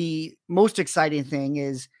the most exciting thing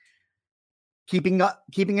is keeping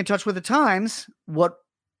in touch with the times. What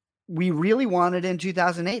we really wanted in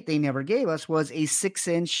 2008, they never gave us, was a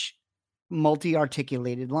 6-inch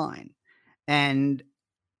multi-articulated line. And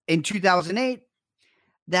in 2008,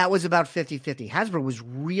 that was about 50-50. Hasbro was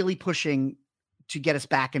really pushing to get us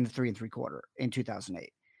back into 3 3/4 in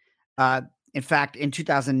 2008. In fact, in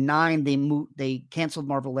 2009, they canceled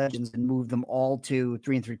Marvel Legends and moved them all to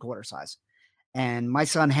 3 3/4 size. And my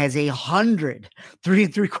son has 100 3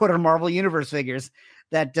 3/4 Marvel Universe figures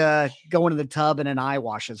that go into the tub and an eye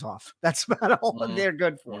washes off. That's about all they're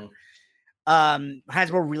good for.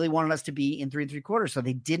 Hasbro really wanted us to be in 3 3/4, so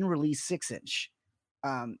they didn't release 6-inch.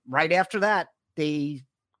 Right after that, they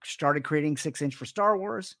started creating 6-inch for Star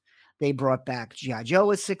Wars. They brought back G.I.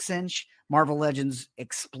 Joe as 6-inch. Marvel Legends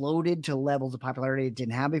exploded to levels of popularity it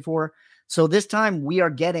didn't have before. So this time we are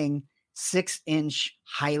getting 6-inch,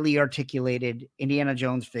 highly articulated Indiana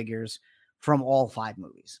Jones figures from all 5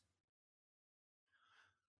 movies.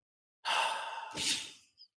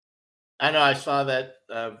 I know. I saw that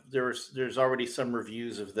there's already some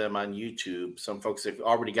reviews of them on YouTube. Some folks have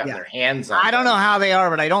already gotten their hands on. I don't know how they are,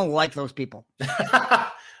 but I don't like those people.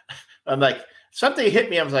 I'm like, something hit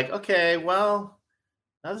me. I was like, okay, well,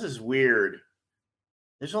 now this is weird.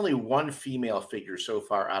 There's only one female figure so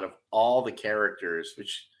far out of all the characters,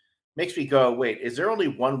 which makes me go, wait, is there only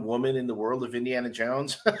one woman in the world of Indiana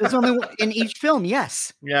Jones? There's only one in each film,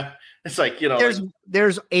 yes. Yeah. It's like,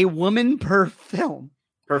 there's a woman per film.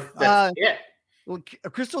 That's it. Well,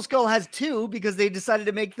 Crystal Skull has 2 because they decided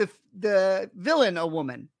to make the villain a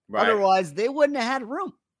woman. Right. Otherwise, they wouldn't have had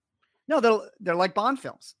room. No, they're like Bond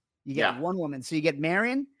films. You get Yeah. one woman. So you get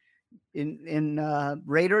Marion in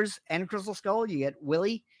Raiders and Crystal Skull. You get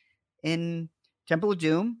Willie in Temple of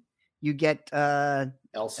Doom. You get Elsa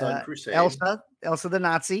and Crusade. Elsa the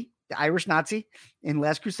Nazi, the Irish Nazi in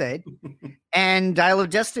Last Crusade. And Dial of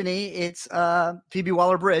Destiny, it's Phoebe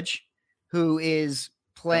Waller-Bridge, who is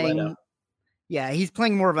playing. Helena. Yeah, he's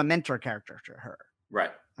playing more of a mentor character to her.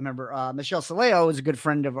 Right. I remember Michelle Soleo is a good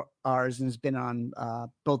friend of ours and has been on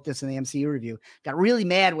both this and the MCU review. Got really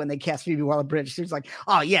mad when they cast Phoebe Waller-Bridge. She was like,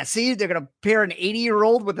 "Oh yeah, see, they're gonna pair an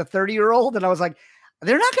 80-year-old with a 30-year-old," and I was like,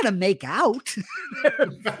 "They're not gonna make out."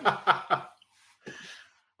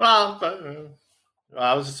 Well,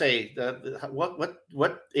 I was to say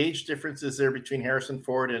what age difference is there between Harrison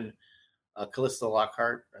Ford and Calista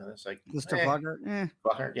Lockhart? It's like Calista Lockhart,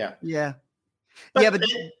 Lockhart, yeah, but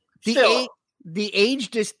the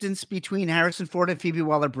age distance between Harrison Ford and Phoebe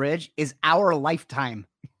Waller-Bridge is our lifetime.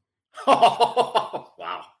 Oh,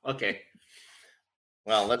 wow. Okay.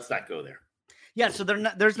 Well, let's not go there. Yeah, so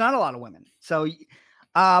there's not a lot of women. So,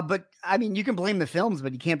 but I mean, you can blame the films,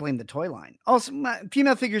 but you can't blame the toy line. Also,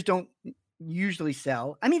 female figures don't usually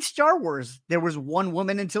sell. I mean, Star Wars, there was one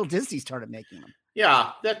woman until Disney started making them.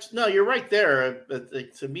 Yeah, you're right there. But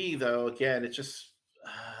to me, though, again, it's just,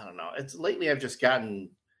 I don't know. It's lately I've just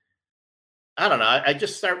gotten, I don't know. I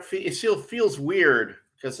just it still feels weird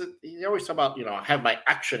because you always talk about, I have my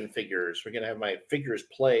action figures. We're going to have my figures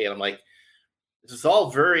play. And I'm like, this is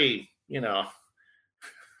all very, I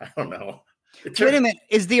don't know. Wait a minute.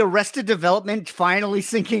 Is the Arrested Development finally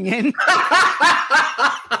sinking in?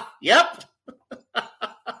 Yep.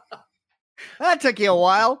 That took you a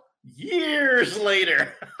while. Years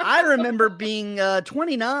later. I remember being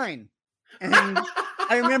 29. And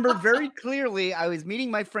I remember very clearly I was meeting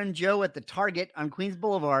my friend Joe at the Target on Queens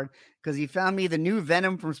Boulevard because he found me the new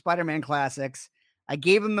Venom from Spider-Man Classics. I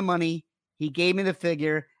gave him the money. He gave me the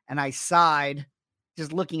figure, and I sighed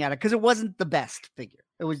just looking at it because it wasn't the best figure.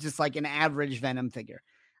 It was just like an average Venom figure.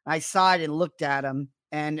 I sighed and looked at him,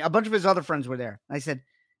 and a bunch of his other friends were there. I said,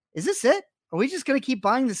 "Is this it? Are we just going to keep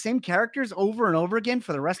buying the same characters over and over again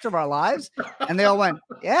for the rest of our lives?" And they all went,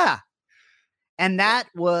 "Yeah." And that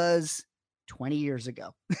was 20 years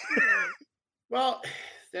ago. Well,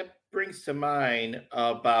 that brings to mind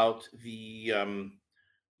about the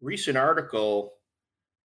recent article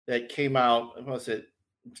that came out. What was it?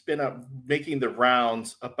 It's been making the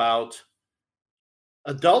rounds about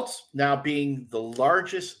adults now being the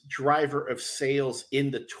largest driver of sales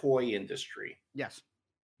in the toy industry. Yes.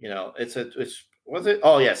 Was it?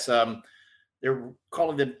 Oh, yes. They're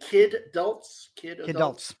calling them kid adults.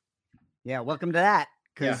 Yeah. Welcome to that.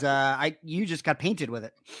 Because you just got painted with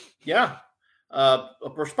it. Yeah.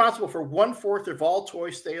 Responsible for 1/4 of all toy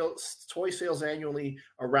sales annually,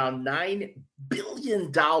 around $9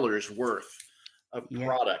 billion worth of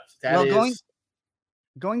product.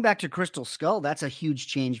 Going back to Crystal Skull, that's a huge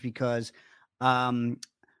change because around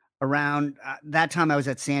that time I was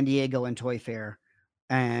at San Diego and Toy Fair,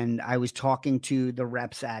 and I was talking to the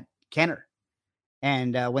reps at Kenner.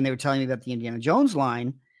 And when they were telling me about the Indiana Jones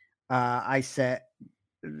line, I said,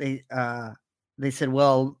 they said,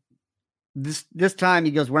 well, this time,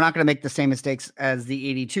 he goes, we're not going to make the same mistakes as the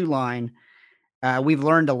 82 line. We've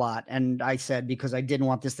learned a lot. And I said, because I didn't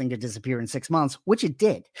want this thing to disappear in 6 months, which it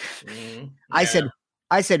did. Yeah.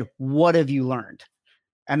 I said, what have you learned?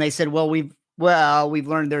 And they said, well, we've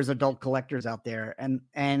learned there's adult collectors out there.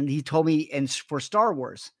 And he told me, and for Star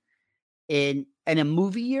Wars, in a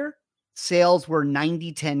movie year, sales were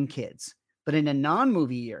 90-10 kids, but in a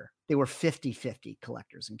non-movie year, they were 50-50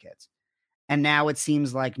 collectors and kids. And now it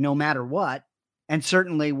seems like no matter what, and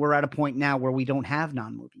certainly we're at a point now where we don't have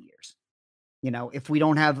non-movie years. If we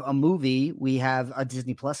don't have a movie, we have a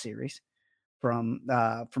Disney Plus series from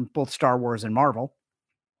both Star Wars and Marvel.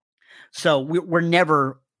 So we're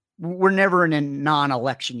never in a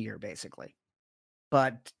non-election year, basically.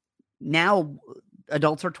 But now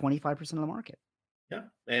adults are 25% of the market. Yeah.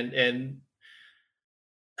 And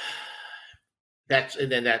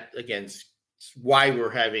that again, why we're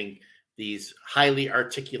having these highly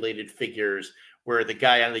articulated figures where the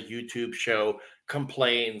guy on the YouTube show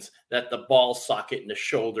complains that the ball socket in the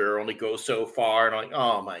shoulder only goes so far. And I'm like,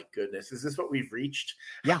 oh my goodness, is this what we've reached?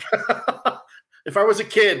 Yeah. When I was a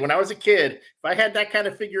kid, if I had that kind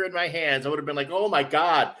of figure in my hands, I would have been like, oh my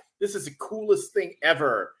God, this is the coolest thing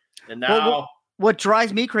ever. And now what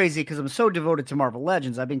drives me crazy, because I'm so devoted to Marvel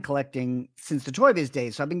Legends, I've been collecting since the Toy Biz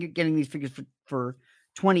days. So I've been getting these figures for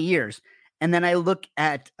 20 years. And then I look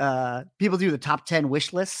at people do the top 10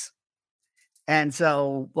 wish lists. And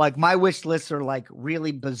so like my wish lists are like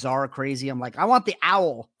really bizarre, crazy. I'm like, I want the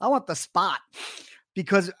owl. I want the Spot.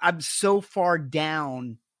 because I'm so far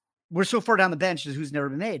down. We're so far down the bench as who's never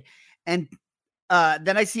been made. And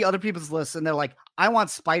then I see other people's lists and they're like, I want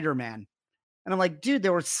Spider-Man. And I'm like, dude,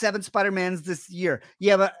 there were 7 Spider-Mans this year.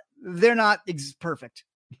 Yeah, but they're not perfect.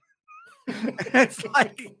 It's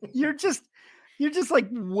like, you're just like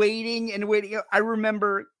waiting and waiting. I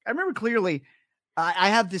remember clearly, I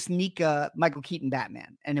have this NECA Michael Keaton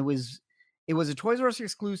Batman, and it was a Toys R Us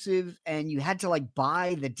exclusive, and you had to like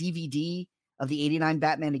buy the DVD of the 89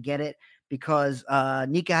 Batman to get it, because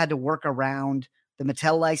NECA had to work around the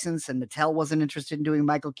Mattel license, and Mattel wasn't interested in doing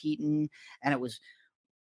Michael Keaton, and it was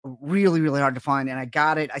really, really hard to find. And I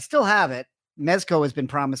got it. I still have it. Mezco has been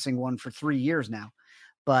promising one for 3 years now,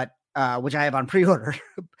 but which I have on pre-order.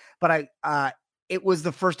 But it was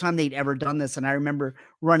the first time they'd ever done this, and I remember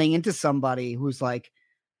running into somebody who was like,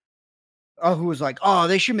 oh,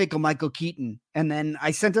 they should make a Michael Keaton. And then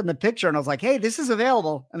I sent them the picture and I was like, hey, this is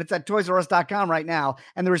available. And it's at toysrus.com right now.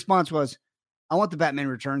 And the response was, I want the Batman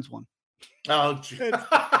Returns one. Oh, it's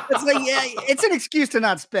like, yeah, it's an excuse to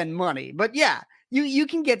not spend money. But yeah, you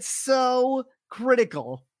can get so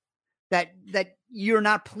critical that you're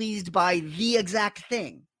not pleased by the exact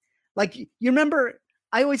thing. Like, you remember,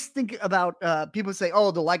 I always think about people say, oh,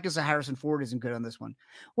 the likeness of Harrison Ford isn't good on this one.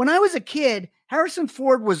 When I was a kid, Harrison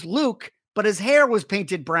Ford was Luke, but his hair was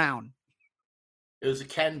painted brown. It was a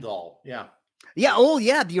Ken doll. Yeah. Yeah. Oh,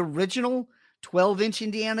 yeah. The original 12-inch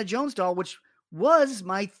Indiana Jones doll, which was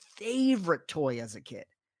my favorite toy as a kid.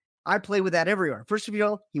 I played with that everywhere. First of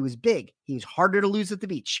all, he was big. He was harder to lose at the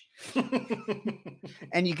beach.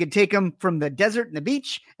 And you could take him from the desert and the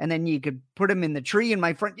beach, and then you could put him in the tree in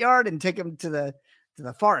my front yard and take him to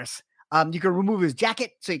the forest. You could remove his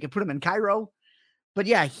jacket so you could put him in Cairo. But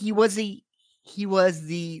yeah, he was the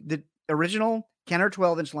original Kenner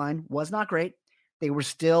 12-inch line. Was not great. They were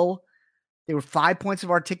 5 points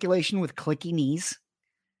of articulation with clicky knees,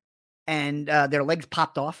 and their legs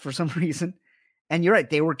popped off for some reason. And you're right,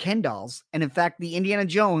 they were Ken dolls. And in fact, the Indiana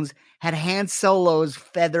Jones had Han Solo's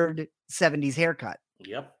feathered 70s haircut.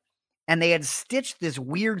 Yep. And they had stitched this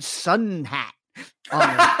weird sun hat on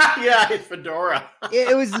it. Yeah, his fedora.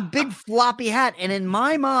 It was a big floppy hat. And in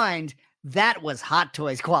my mind, that was Hot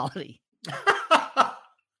Toys quality. I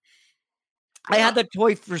had the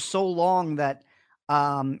toy for so long that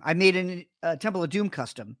I made a Temple of Doom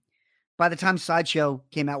custom. By the time Sideshow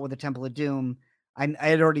came out with a Temple of Doom, I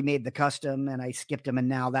had already made the custom and I skipped them, and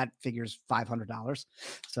now that figures $500.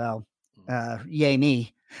 So, yay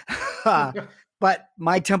me. But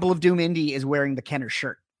my Temple of Doom Indy is wearing the Kenner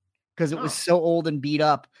shirt because it was so old and beat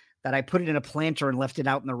up that I put it in a planter and left it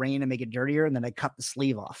out in the rain to make it dirtier, and then I cut the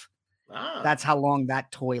sleeve off. That's how long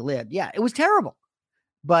that toy lived. Yeah, it was terrible.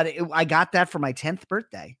 But I got that for my 10th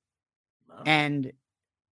birthday. And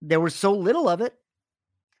there was so little of it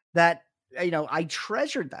that, I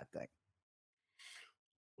treasured that thing.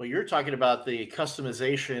 Well, you're talking about the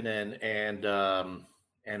customization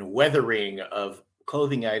and weathering of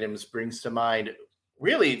clothing items brings to mind,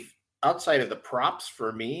 really, outside of the props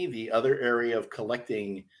for me, the other area of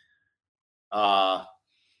collecting,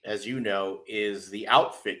 as you know, is the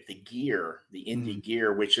outfit, the gear, the indie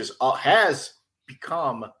gear, which has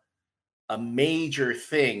become a major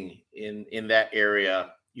thing in that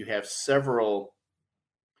area. You have several.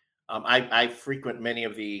 I frequent many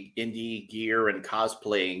of the indie gear and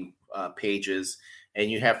cosplaying pages, and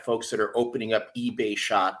you have folks that are opening up eBay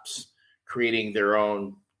shops, creating their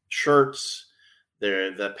own shirts,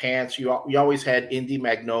 the pants. You always had Indy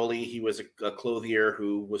Magnoli. He was a clothier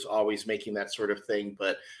who was always making that sort of thing,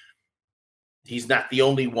 but he's not the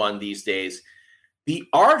only one these days. The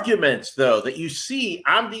arguments, though, that you see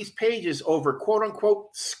on these pages over quote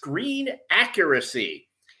unquote screen accuracy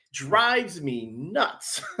drives me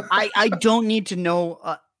nuts. I don't need to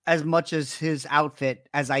know as much as his outfit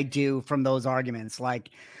as I do from those arguments. Like,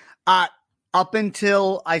 up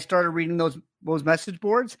until I started reading those message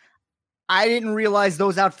boards, I didn't realize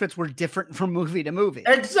those outfits were different from movie to movie.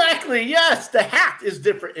 Exactly. Yes. The hat is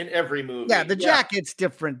different in every movie. Yeah. The jacket's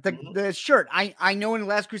different. The shirt. I know in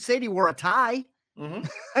Last Crusade he wore a tie.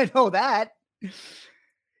 I know that.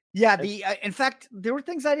 Yeah. In fact, there were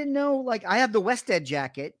things I didn't know. Like, I have the West End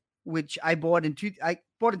jacket, which I bought in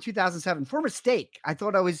 2007 for mistake. I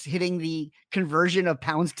thought I was hitting the conversion of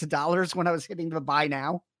pounds to dollars when I was hitting the buy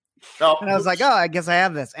now. Oh, and I was like, oh, I guess I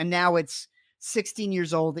have this. And now it's 16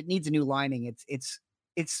 years old. It needs a new lining. It's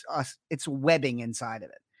webbing inside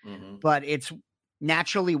of it, but it's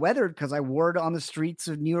naturally weathered because I wore it on the streets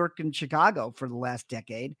of New York and Chicago for the last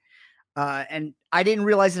decade. And I didn't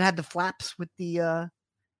realize it had the flaps with the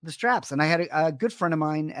straps. And I had a good friend of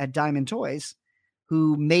mine at Diamond Toys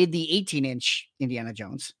who made the 18-inch Indiana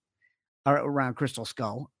Jones. around Crystal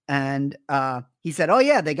Skull. And he said, "Oh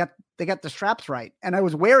yeah, they got the straps right." And I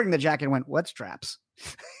was wearing the jacket and went, "What straps?"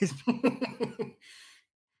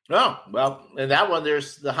 Oh, well, and that one,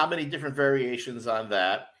 there's how many different variations on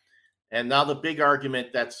that. And now the big argument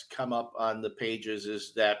that's come up on the pages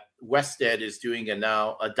is that Wested is doing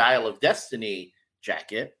now a Dial of Destiny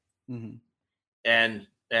jacket. Mm-hmm. And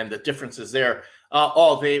the difference is there.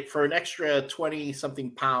 They, for an extra 20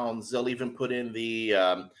 something pounds, they'll even put in the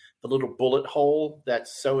little bullet hole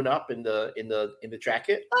that's sewn up in the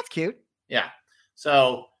jacket. That's cute. Yeah.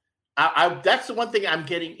 So I that's the one thing I'm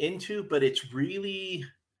getting into, but it's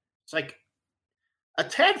like a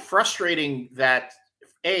tad frustrating that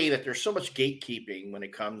there's so much gatekeeping when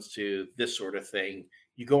it comes to this sort of thing.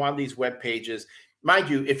 You go on these web pages. Mind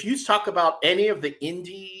you, if you talk about any of the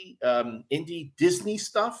indie Disney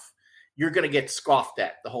stuff, you're going to get scoffed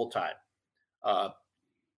at the whole time. I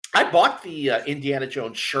bought the Indiana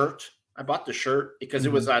Jones shirt. I bought the shirt because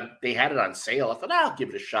it was they had it on sale. I thought, I'll give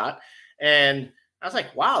it a shot. And I was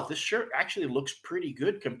like, wow, this shirt actually looks pretty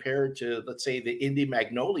good compared to, let's say, the Indy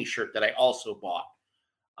Magnolia shirt that I also bought.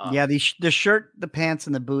 Yeah, the shirt, the pants,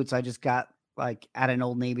 and the boots I just got like at an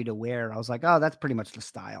Old Navy to wear. I was like, oh, that's pretty much the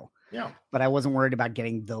style. Yeah. But I wasn't worried about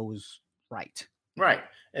getting those right. Right.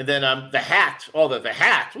 And then the hat. Oh, the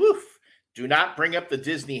hat. Woof. Do not bring up the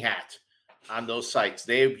Disney hat on those sites.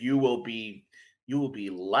 You will be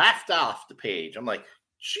laughed off the page. I'm like,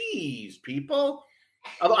 geez, people.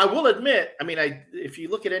 Although I will admit, I mean, if you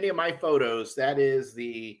look at any of my photos, that is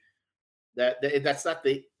that's not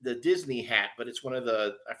the Disney hat, but it's one of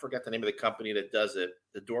I forgot the name of the company that does it,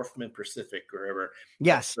 the Dorfman Pacific or whatever.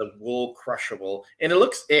 Yes. The wool crushable. And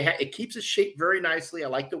it keeps its shape very nicely. I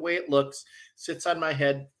like the way it looks, sits on my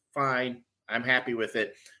head. Fine. I'm happy with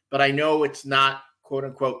it, but I know it's not quote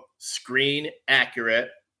unquote screen accurate.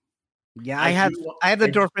 Yeah. I have the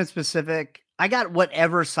Dorfman Pacific. I got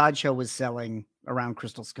whatever Sideshow was selling around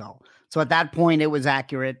Crystal Skull. So at that point it was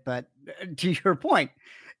accurate, but to your point,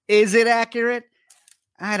 is it accurate?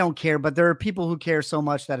 I don't care, but there are people who care so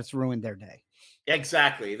much that it's ruined their day.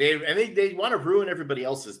 Exactly. They want to ruin everybody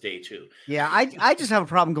else's day too. Yeah, I just have a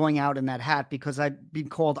problem going out in that hat because I've been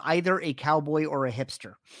called either a cowboy or a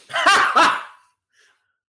hipster.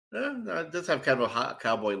 It does have kind of a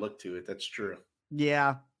cowboy look to it. That's true.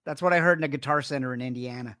 Yeah, that's what I heard in a Guitar Center in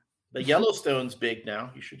Indiana. The Yellowstone's big now.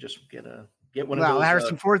 You should just get one of those. Well,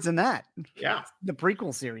 Harrison Ford's in that. Yeah. The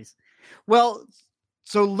prequel series. Well,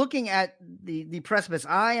 so looking at the precipice,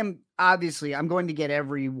 I'm going to get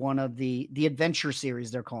every one of the adventure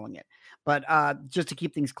series, they're calling it. But just to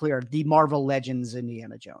keep things clear, the Marvel Legends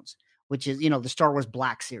Indiana Jones, which is, the Star Wars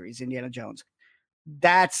Black Series Indiana Jones.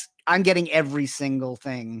 I'm getting every single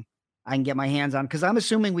thing I can get my hands on because I'm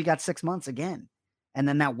assuming we got 6 months again. And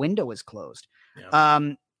then that window is closed. Yeah.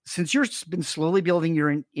 Since you've been slowly building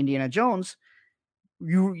your Indiana Jones,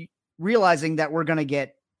 you realizing that we're going to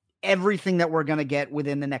get everything that we're going to get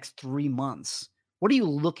within the next 3 months. What are you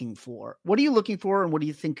looking for? And what do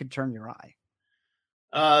you think could turn your eye?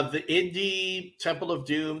 The Indy Temple of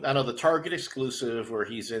Doom. I know the Target exclusive where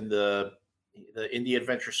he's in the Indy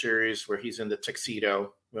Adventure series where he's in the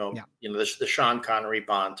tuxedo. Well, yeah. The Sean Connery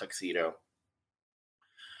Bond tuxedo.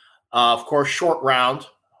 Of course, Short Round.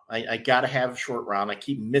 I got to have Short Round. I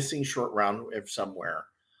keep missing Short Round somewhere.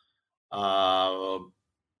 And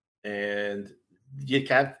you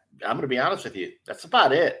can't. I'm going to be honest with you. That's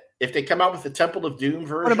about it. If they come out with the Temple of Doom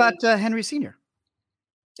version. What about Henry Sr.?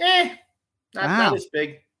 Not as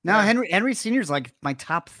big. No, yeah. Henry Sr. is like my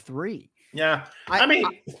top 3. Yeah. I mean,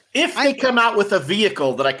 if they come out with a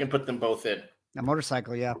vehicle that I can put them both in. A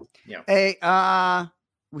motorcycle, yeah. Yeah. Hey,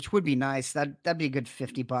 which would be nice. That'd be a good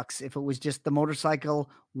 $50 if it was just the motorcycle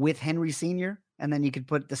with Henry Sr. and then you could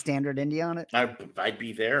put the standard Indy on it. I'd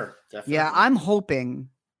be there. Definitely. Yeah, I'm hoping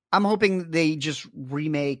they just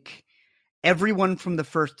remake everyone from the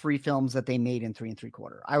first 3 films that they made in 3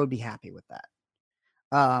 3/4. I would be happy with that.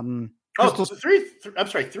 3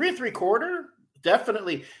 3/4?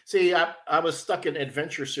 Definitely. See, I was stuck in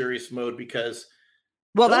adventure series mode because.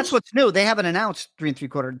 Well, that's what's new. They haven't announced 3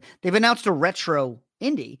 3/4. They've announced a retro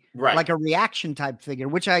Indy, right? Like a reaction type figure,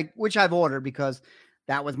 which I've ordered because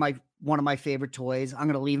that was one of my favorite toys. I'm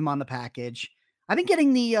going to leave them on the package. I've been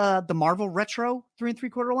getting the Marvel retro 3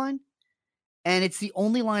 3/4 line, and it's the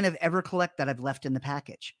only line I've ever collected that I've left in the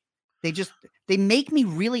package. They make me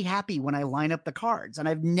really happy when I line up the cards, and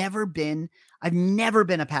I've never been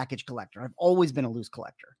a package collector. I've always been a loose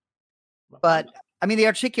collector. But I mean, the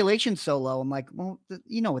articulation's so low. I'm like, well,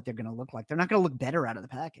 you know what they're going to look like. They're not going to look better out of the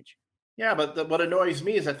package. Yeah, but what annoys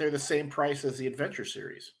me is that they're the same price as the Adventure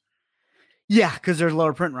series. Yeah, because there's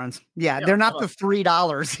lower print runs. Yeah, Yeah, they're not the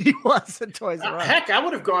 $3 he was at Toys R Us. Heck, I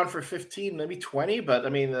would have gone for 15, maybe 20, but I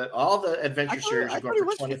mean, all the adventure series I are thought going he for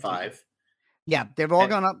was 25. Yeah, they've all And-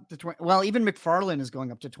 gone up to 20. Well, even McFarlane is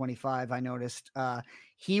going up to 25. I noticed.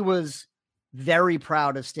 He was very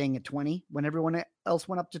proud of staying at 20 when everyone else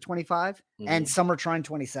went up to 25, and some are trying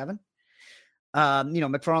 27.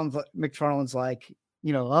 McFarlane's like,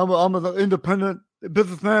 I'm an independent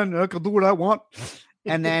businessman. I can do what I want.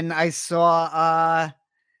 And then I saw,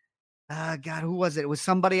 God, who was it? It was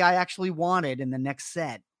somebody I actually wanted in the next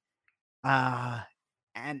set. And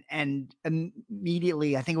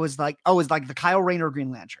immediately, I think it was like the Kyle Rayner Green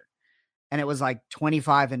Lantern. And it was like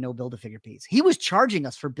 25 and no Build-A-Figure piece. He was charging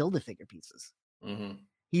us for Build-A-Figure pieces.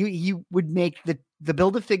 He would make the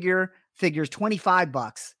Build-A-Figure figures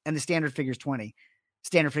 $25 and the standard figures 20.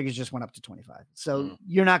 Standard figures just went up to 25. So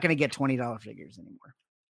you're not going to get $20 figures anymore.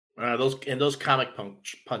 Those comic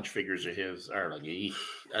punch figures of his are like,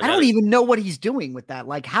 I don't even know what he's doing with that.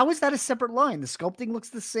 Like, how is that a separate line? The sculpting looks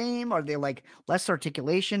the same. Are they like less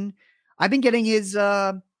articulation? I've been getting his,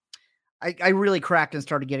 I really cracked and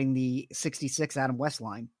started getting the 66 Adam West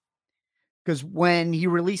line. Because when he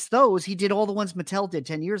released those, he did all the ones Mattel did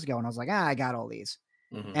 10 years ago. And I was like, I got all these.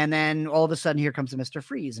 And then all of a sudden, here comes a Mr.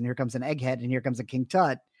 Freeze, and here comes an Egghead, and here comes a King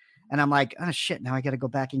Tut. And I'm like, oh, shit, now I got to go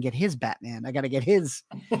back and get his Batman. I got to get his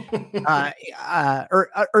Eartha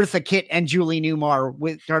Kitt and Julie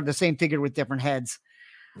Newmar are the same figure with different heads.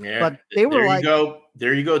 Yeah, but they were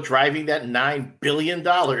there you go, driving that $9 billion.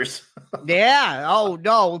 Yeah. Oh,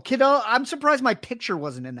 no, kiddo. I'm surprised my picture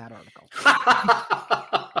wasn't in that article.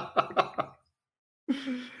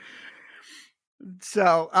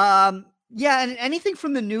 So, yeah, and anything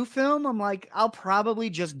from the new film, I'm like, I'll probably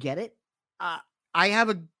just get it. I have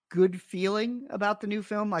a good feeling about the new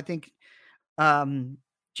film. I think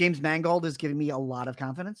James Mangold is giving me a lot of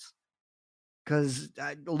confidence because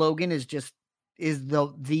Logan is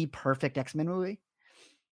the perfect X-Men movie.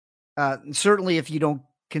 Certainly, if you don't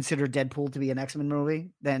consider Deadpool to be an X-Men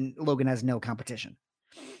movie, then Logan has no competition.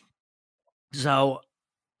 So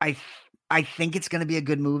I think it's going to be a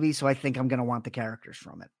good movie. So I think I'm going to want the characters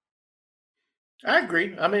from it. I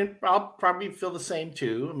agree. I mean, I'll probably feel the same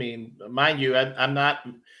too. I mean, mind you, I'm not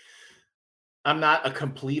a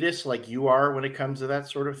completist like you are when it comes to that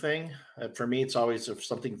sort of thing. For me, it's always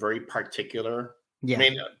something very particular. Yeah. I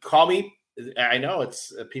mean, call me. I know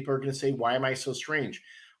it's people are going to say, "Why am I so strange?"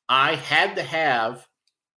 I had to have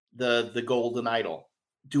the Golden Idol.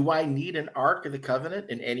 Do I need an Ark of the Covenant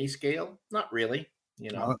in any scale? Not really.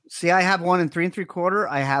 See, I have one in 3 3/4.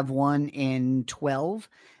 I have one in 12.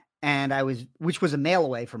 And which was a mail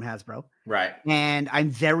away from Hasbro. Right. And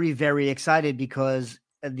I'm very, very excited because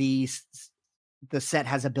the set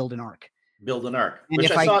has a build an Ark. Build an Ark. And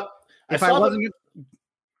which I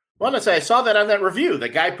saw that on that review. The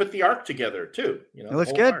guy put the Ark together too. It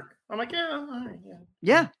looks good. Ark. I'm like, yeah, all right,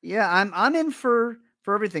 yeah. I'm in for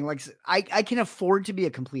everything. Like I can afford to be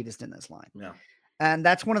a completist in this line. Yeah. And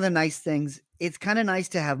that's one of the nice things. It's kind of nice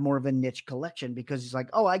to have more of a niche collection because it's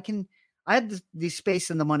like, I have the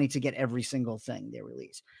space and the money to get every single thing they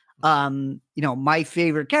release. My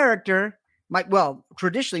favorite character,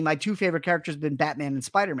 traditionally my 2 favorite characters have been Batman and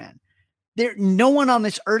Spider-Man. No one on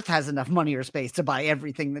this earth has enough money or space to buy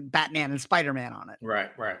everything that Batman and Spider-Man on it.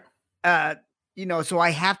 Right. So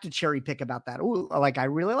I have to cherry pick about that. Ooh, like I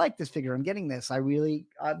really like this figure. I'm getting this. I'm going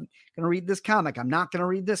to read this comic. I'm not going to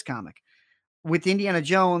read this comic. With Indiana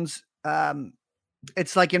Jones,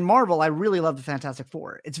 it's like in Marvel, I really love the Fantastic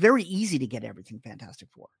Four. It's very easy to get everything Fantastic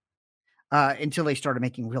Four until they started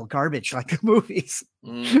making real garbage like the movies.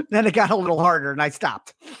 Then it got a little harder and I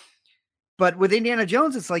stopped. But with Indiana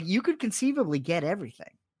Jones, it's like you could conceivably get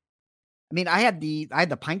everything. I mean, I had the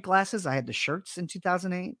pint glasses. I had the shirts in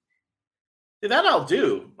 2008. That I'll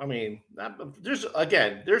do. I mean, there's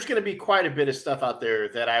going to be quite a bit of stuff out there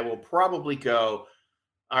that I will probably go,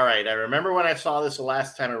 all right, I remember when I saw this the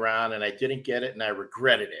last time around and I didn't get it and I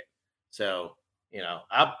regretted it. So,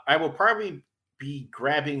 I will probably be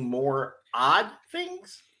grabbing more odd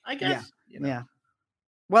things, I guess. Yeah.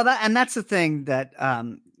 Well, that's the thing that,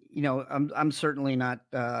 I'm certainly not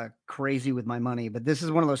crazy with my money, but this is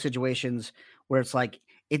one of those situations where it's like,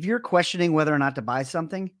 if you're questioning whether or not to buy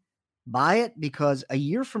something, buy it because a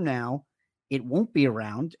year from now, it won't be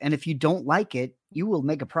around. And if you don't like it, you will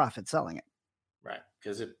make a profit selling it. Right.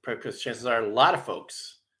 Because chances are a lot of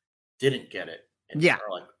folks didn't get it. And are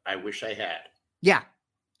like, I wish I had. Yeah.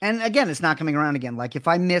 And again, it's not coming around again. Like if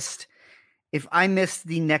I missed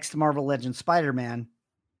the next Marvel Legends Spider-Man,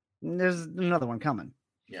 there's another one coming.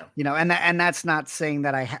 Yeah. And that's not saying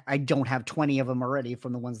that I don't have 20 of them already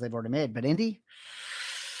from the ones they've already made, but Indy,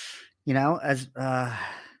 You know, as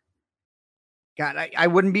God, I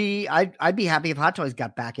wouldn't be. I'd be happy if Hot Toys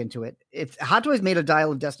got back into it. If Hot Toys made a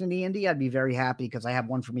Dial of Destiny indie, I'd be very happy because I have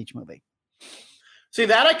one from each movie. See,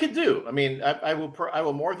 that I could do. I mean, I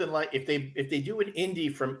will more than like if they do an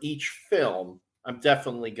indie from each film. I'm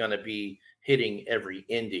definitely going to be hitting every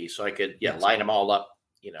indie, so I could line them all up.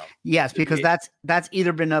 You know. Yes, because that's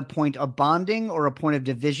either been a point of bonding or a point of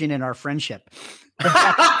division in our friendship. The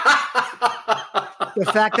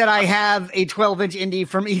fact that I have a 12-inch indie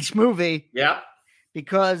from each movie. Yeah.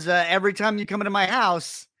 Because every time you come into my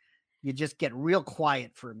house, you just get real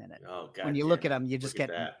quiet for a minute. Oh God! When you look at them, you just get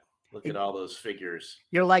that. Look at all those figures.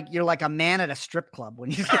 You're like a man at a strip club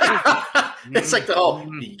when you. It's like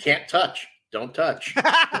you can't touch. Don't touch.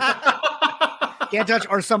 Can't touch,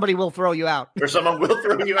 or somebody will throw you out. Or someone will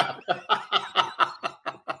throw you out.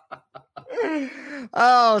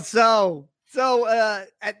 So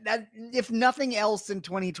if nothing else in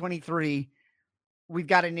 2023, we've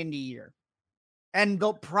got an indie year, and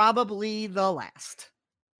probably the last.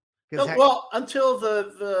 Well, until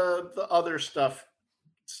the other stuff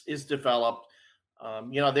is developed,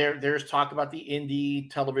 there's talk about the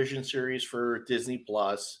indie television series for Disney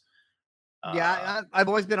Plus. I've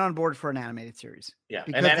always been on board for an animated series. Yeah,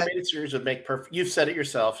 an animated series would make perfect. You've said it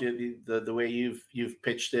yourself. The way you've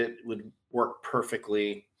pitched it would work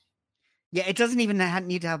perfectly. Yeah, it doesn't even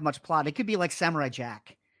need to have much plot. It could be like Samurai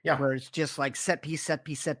Jack. Yeah, where it's just like set piece.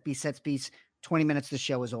 20 minutes, the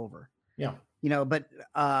show is over. Yeah, but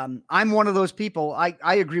I'm one of those people.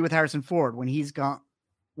 I agree with Harrison Ford. When he's gone,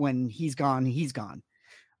 he's gone.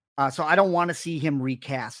 So I don't want to see him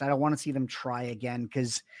recast. I don't want to see them try again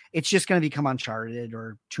because it's just going to become Uncharted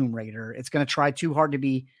or Tomb Raider. It's going to try too hard to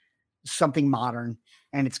be something modern,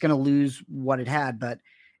 and it's going to lose what it had. But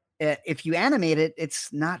if you animate it,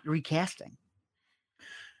 it's not recasting.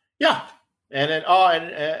 Yeah. And then,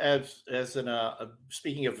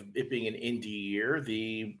 speaking of it being an indie year,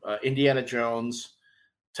 the Indiana Jones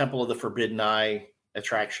Temple of the Forbidden Eye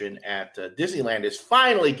attraction at Disneyland is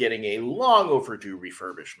finally getting a long overdue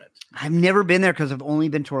refurbishment. I've never been there because I've only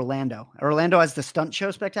been to Orlando. Orlando has the Stunt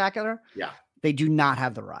Show Spectacular. Yeah. They do not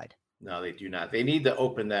have the ride. No, they do not. They need to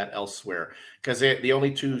open that elsewhere because the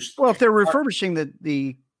only two. Well, if they're refurbishing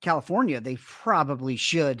the California, they probably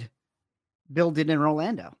should build it in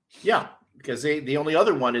Orlando. Yeah. Because the only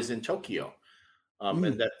other one is in Tokyo,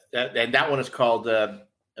 and that one is called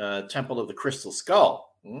Temple of the Crystal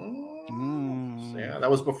Skull. So, yeah, that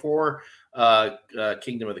was before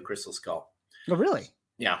Kingdom of the Crystal Skull. Oh, really?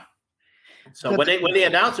 Yeah. So when they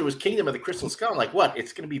announced it was Kingdom of the Crystal Skull, I'm like, what?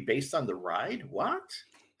 It's going to be based on the ride? What?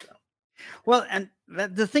 No. Well, and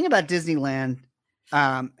the thing about Disneyland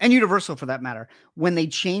and Universal, for that matter, when they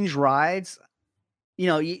change rides,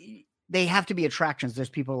 they have to be attractions. There's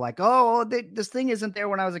people like, this thing isn't there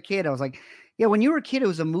when I was a kid. I was like, yeah, when you were a kid, it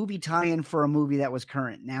was a movie tie-in for a movie that was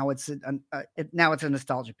current. Now it's a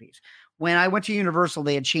nostalgia piece. When I went to Universal,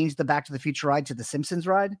 they had changed the Back to the Future ride to the Simpsons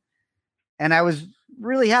ride. And I was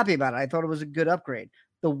really happy about it. I thought it was a good upgrade.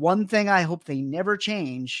 The one thing I hope they never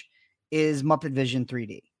change is Muppet Vision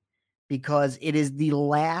 3D, because it is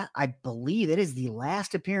I believe it is the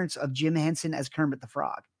last appearance of Jim Henson as Kermit the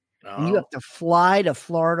Frog. And you have to fly to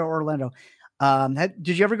Florida, Orlando.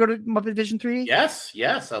 Did you ever go to Muppet Vision 3D? Yes.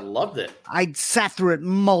 I loved it. I sat through it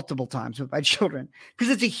multiple times with my children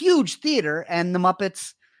because it's a huge theater, and the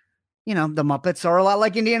Muppets are a lot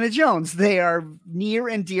like Indiana Jones. They are near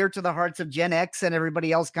and dear to the hearts of Gen X, and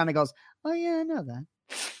everybody else kind of goes, oh yeah, I know that.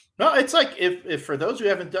 No, it's like if for those who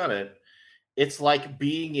haven't done it, it's like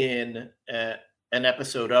being in an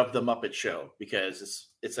episode of The Muppet Show, because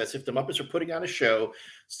it's as if the Muppets are putting on a show.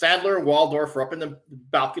 Sadler and Waldorf are up in the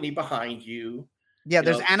balcony behind you. Yeah,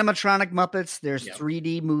 there's animatronic Muppets. There's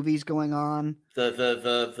 3D movies going on.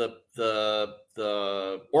 The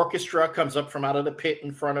orchestra comes up from out of the pit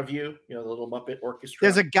in front of you. The little Muppet orchestra.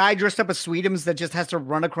 There's a guy dressed up as Sweetums that just has to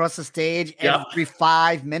run across the stage every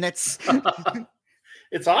 5 minutes.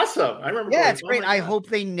 It's awesome. I remember. Yeah, it's great. I hope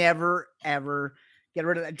they never ever get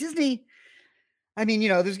rid of that. Disney. I mean,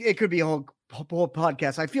 it could be a whole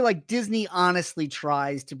podcast. I feel like Disney honestly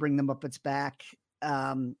tries to bring the Muppets back.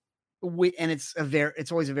 And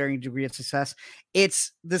it's always a varying degree of success.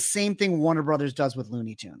 It's the same thing Warner Brothers does with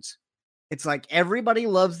Looney Tunes. It's like everybody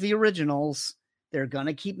loves the originals. They're going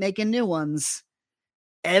to keep making new ones.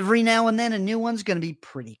 Every now and then a new one's going to be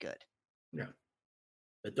pretty good. Yeah.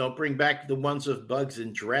 But don't bring back the ones of Bugs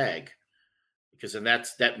and Drag, because then that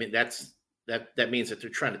means that they're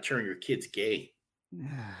trying to turn your kids gay.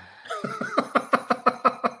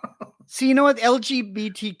 So you know what?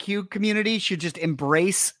 LGBTQ community should just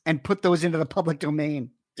embrace and put those into the public domain.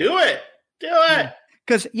 Do it. Because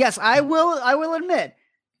Because yes, I will admit,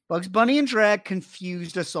 Bugs Bunny and drag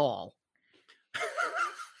confused us all.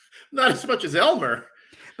 Not as much as Elmer.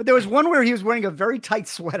 But there was one where he was wearing a very tight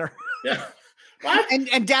sweater. Yeah. What?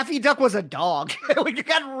 And Daffy Duck was a dog. It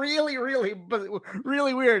got really, really,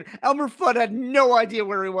 really weird. Elmer Fudd had no idea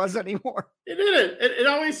where he was anymore. It didn't. It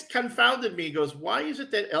always confounded me. He goes, why is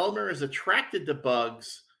it that Elmer is attracted to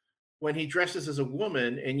Bugs when he dresses as a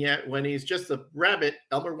woman, and yet when he's just a rabbit,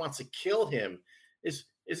 Elmer wants to kill him? Is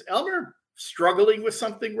Elmer struggling with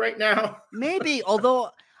something right now? Maybe,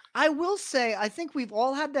 although I will say, I think we've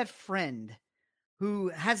all had that friend who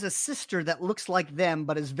has a sister that looks like them,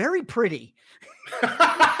 but is very pretty.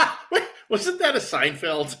 Wait, wasn't that a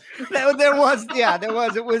Seinfeld? There was.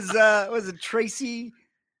 It was a Tracy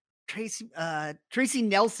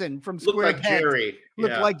Nelson from Square Looked like Pegs. Jerry.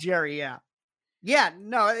 Looked like Jerry. Yeah. Yeah.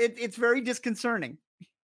 No, it's very disconcerting.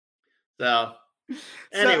 So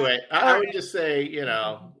anyway, I would just say,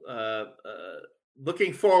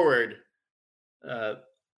 looking forward,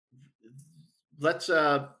 let's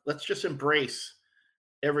just embrace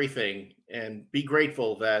everything and be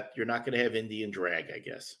grateful that you're not going to have Indian drag, I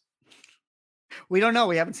guess. We don't know.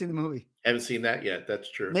 We haven't seen the movie. Haven't seen that yet.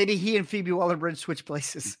 That's true. Maybe he and Phoebe Waller-Bridge switch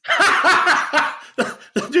places.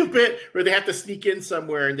 They'll do a bit where they have to sneak in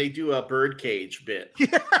somewhere and they do a birdcage bit.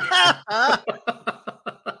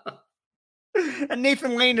 And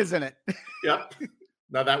Nathan Lane is in it. Yep.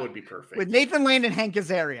 Now that would be perfect. With Nathan Lane and Hank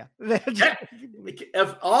Azaria.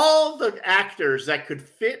 Of all the actors that could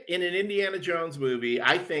fit in an Indiana Jones movie,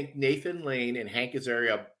 I think Nathan Lane and Hank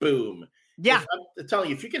Azaria, boom. Yeah. I'm telling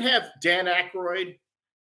you, if you can have Dan Aykroyd,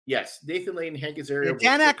 yes, Nathan Lane and Hank Azaria.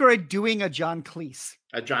 Dan Aykroyd doing a John Cleese.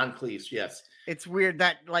 A John Cleese, yes. It's weird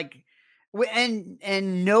that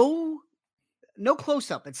and no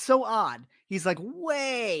close up. It's so odd. He's like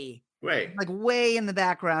way in the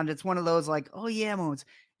background. It's one of those like, oh yeah moments.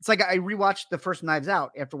 It's like I rewatched the first Knives Out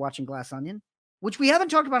after watching Glass Onion, which we haven't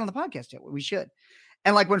talked about on the podcast yet. We should.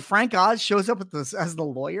 And like when Frank Oz shows up as the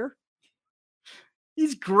lawyer,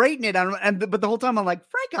 he's great in it. But the whole time I'm like,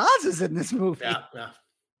 Frank Oz is in this movie. Yeah.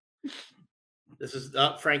 This is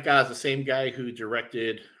Frank Oz, the same guy who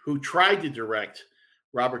tried to direct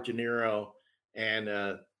Robert De Niro and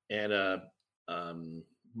Marlon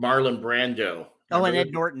Brando. Oh, and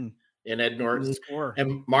Ed Norton. And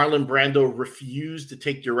Marlon Brando refused to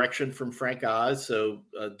take direction from Frank Oz, so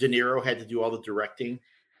De Niro had to do all the directing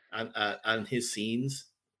on his scenes.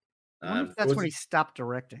 That's when he stopped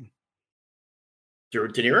directing. De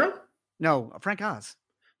Niro? No, Frank Oz.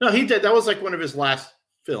 No, he did. That was like one of his last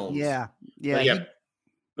films. Yeah.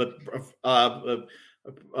 But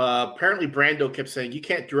apparently Brando kept saying, "You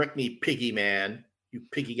can't direct me, Piggy Man." You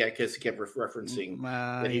piggy guy, because he kept referencing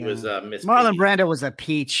that he was Miss Marlon Piggy. Brando was a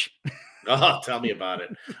peach. Oh, tell me about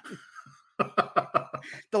it.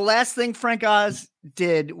 The last thing Frank Oz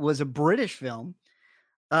did was a British film,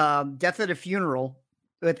 Death at a Funeral,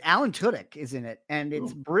 with Alan Tudyk is in it, and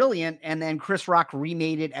it's brilliant. And then Chris Rock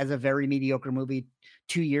remade it as a very mediocre movie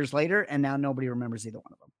 2 years later, and now nobody remembers either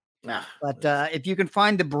one of them. But if you can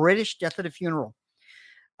find the British Death at a Funeral,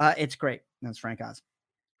 it's great. That's Frank Oz.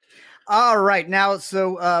 All right. Now,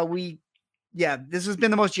 so this has been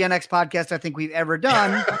the most Gen X podcast I think we've ever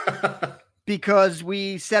done because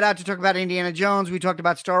we set out to talk about Indiana Jones. We talked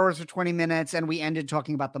about Star Wars for 20 minutes and we ended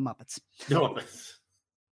talking about the Muppets.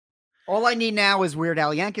 All I need now is Weird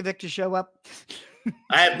Al Yankovic to show up.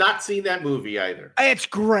 I have not seen that movie either. It's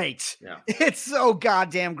great. Yeah. It's so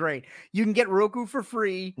goddamn great. You can get Roku for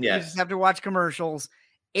free. Yes. You just have to watch commercials.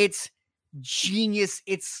 It's genius.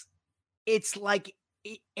 It's like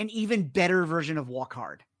an even better version of Walk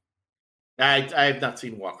Hard. I have not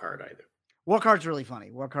seen Walk Hard either. Walk Hard's really funny.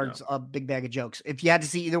 Walk Hard's a big bag of jokes. If you had to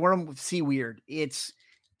see either one of them, see Weird. It's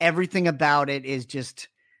everything about it is just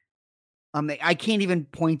I can't even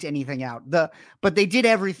point anything out. But they did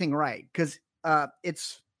everything right because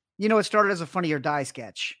it's it started as a Funny or Die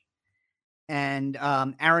sketch, and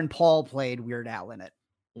Aaron Paul played Weird Al in it.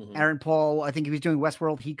 Mm-hmm. Aaron Paul, I think he was doing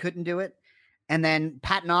Westworld. He couldn't do it. And then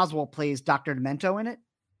Patton Oswalt plays Dr. Demento in it.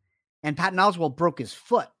 And Patton Oswalt broke his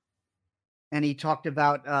foot. And he talked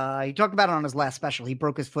about it on his last special. He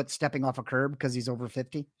broke his foot stepping off a curb because he's over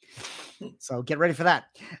 50. So get ready for that.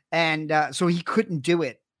 And so he couldn't do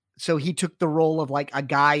it. So he took the role of like a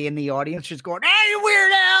guy in the audience just going, "Hey,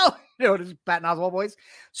 Weird Al!" His Patton Oswalt voice.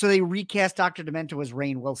 So they recast Dr. Demento as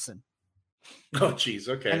Rainn Wilson. Oh, geez.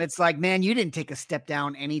 Okay. And it's like, man, you didn't take a step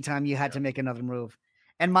down anytime you had to make another move.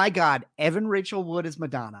 And my God, Evan Rachel Wood is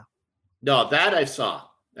Madonna. No, that I saw.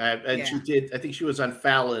 She did. I think she was on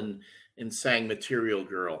Fallon and sang "Material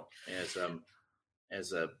Girl"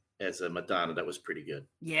 as as a Madonna. That was pretty good.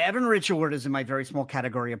 Yeah, Evan Rachel Wood is in my very small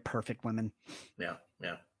category of perfect women. Yeah.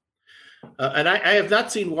 And I have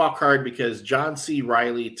not seen Walk Hard because John C.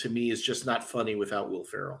 Reilly to me is just not funny without Will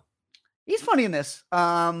Ferrell. He's funny in this.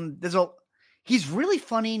 He's really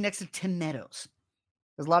funny next to Tim Meadows.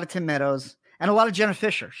 There's a lot of Tim Meadows and a lot of Jenna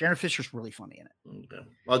Fisher. Jenna Fisher's really funny in it. Okay.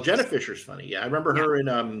 Well, Jenna Fisher's funny. Yeah, I remember her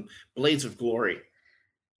in Blades of Glory.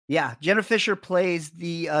 Yeah, Jenna Fisher plays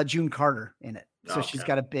the June Carter in it, so she's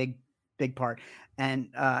got a big part. And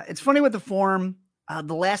it's funny with the form.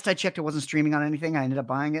 The last I checked, it wasn't streaming on anything. I ended up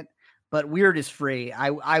buying it, but Weird is free.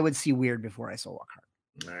 I would see Weird before I saw Walk Hard.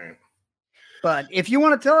 All right. But if you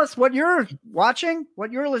want to tell us what you're watching,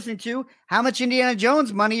 what you're listening to, how much Indiana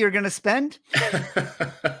Jones money you're going to spend,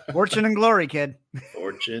 fortune and glory, kid.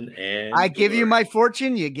 Fortune and I give you my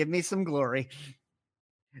fortune, you give me some glory.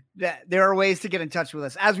 There are ways to get in touch with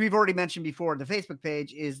us. As we've already mentioned before, the Facebook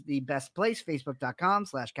page is the best place,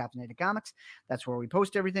 facebook.com/Caffeinated Comics. That's where we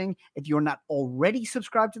post everything. If you're not already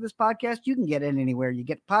subscribed to this podcast, you can get it anywhere you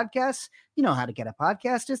get podcasts. You know how to get a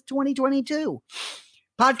podcast. It's 2022.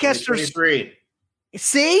 Podcasts are free.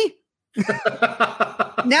 See?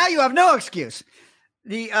 Now you have no excuse.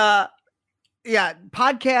 Podcasts,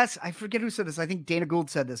 I forget who said this. I think Dana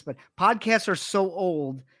Gould said this, but podcasts are so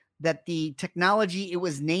old that the technology it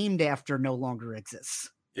was named after no longer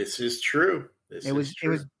exists. This is true. It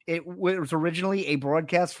was originally a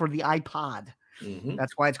broadcast for the iPod. Mm-hmm.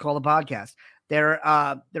 That's why it's called a podcast.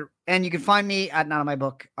 And you can find me at Not on My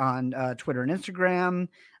Book on Twitter and Instagram.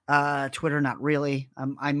 Twitter, not really.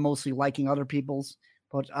 I'm mostly liking other people's,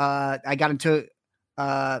 but I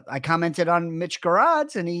commented on Mitch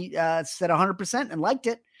Garad's and he said 100% and liked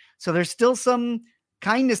it. So there's still some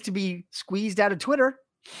kindness to be squeezed out of Twitter.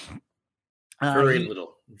 Very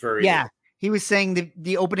little. He was saying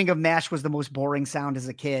the opening of MASH was the most boring sound as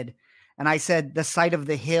a kid. And I said the sight of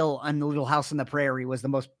the hill on the Little House on the Prairie was the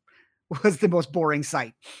most boring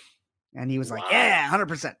sight. And he was like, yeah,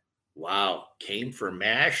 100%. Wow. Came for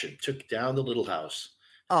MASH and took down the Little House.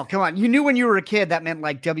 Oh, come on. You knew when you were a kid that meant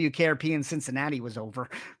like WKRP in Cincinnati was over.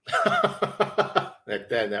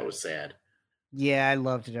 That was sad. Yeah, I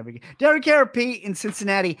loved WKRP in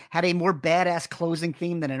Cincinnati had a more badass closing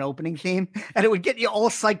theme than an opening theme. And it would get you all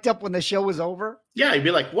psyched up when the show was over. Yeah, you'd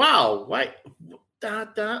be like, wow, why? And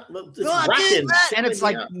it's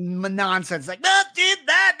like nonsense. Like,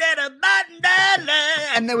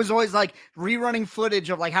 and there was always like rerunning footage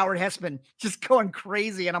of like Howard Hessman just going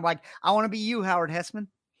crazy. And I'm like, I want to be you, Howard Hessman.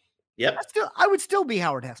 Yep. I would still be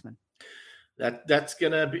Howard Hessman. That's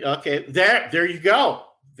going to be okay. There you go.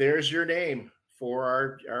 There's your name for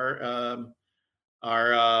our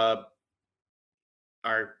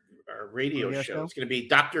radio show. It's going to be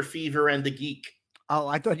Dr. Fever and the Geek. Oh,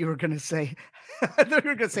 I thought you were going to say,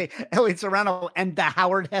 Elliot Serrano and the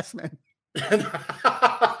Howard Hessman.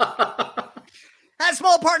 That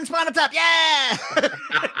small part in Spinal Tap. Yeah.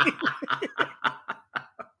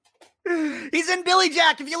 He's in Billy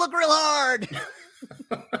Jack if you look real hard.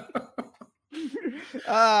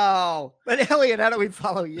 Oh, but Elliot, how do we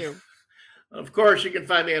follow you? Of course, you can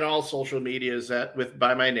find me on all social medias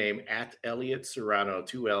by my name at Elliot Serrano,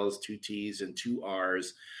 2 L's, 2 T's, and 2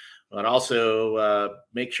 R's. But also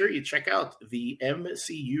make sure you check out the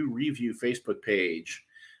MCU Review Facebook page,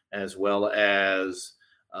 as well as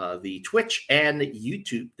the Twitch and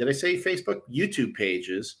YouTube. Did I say Facebook? YouTube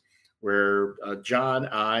pages, where John,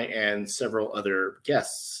 I, and several other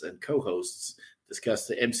guests and co-hosts discuss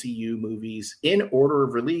the MCU movies in order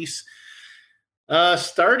of release,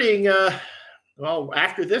 starting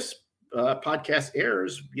after this podcast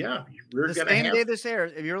airs. Yeah, we're the same day this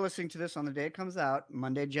airs. If you're listening to this on the day it comes out,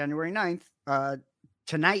 Monday, January 9th,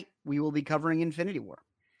 tonight we will be covering Infinity War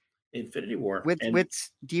with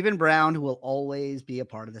Stephen Brown, who will always be a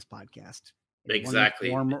part of this podcast.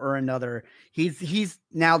 Exactly. One form or another. He's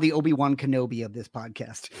now the Obi-Wan Kenobi of this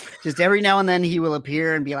podcast. Just every now and then he will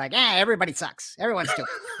appear and be like, everybody sucks. Everyone's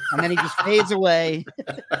stupid. And then he just fades away.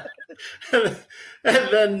 And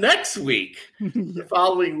then next week, the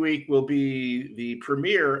following week will be the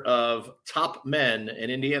premiere of Top Men,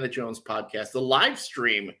 an Indiana Jones podcast. The live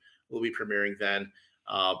stream will be premiering then,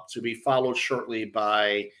 to be followed shortly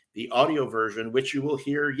by the audio version, which you will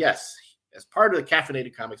hear, yes, as part of the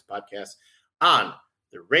Caffeinated Comics podcast on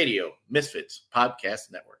the Radio Misfits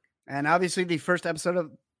Podcast Network. And obviously the first episode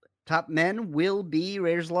of Top Men will be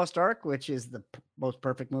Raiders of the Lost Ark, which is the most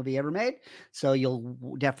perfect movie ever made. So you'll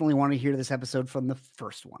definitely want to hear this episode from the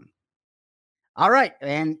first one. All right.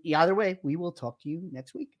 And either way, we will talk to you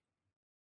next week.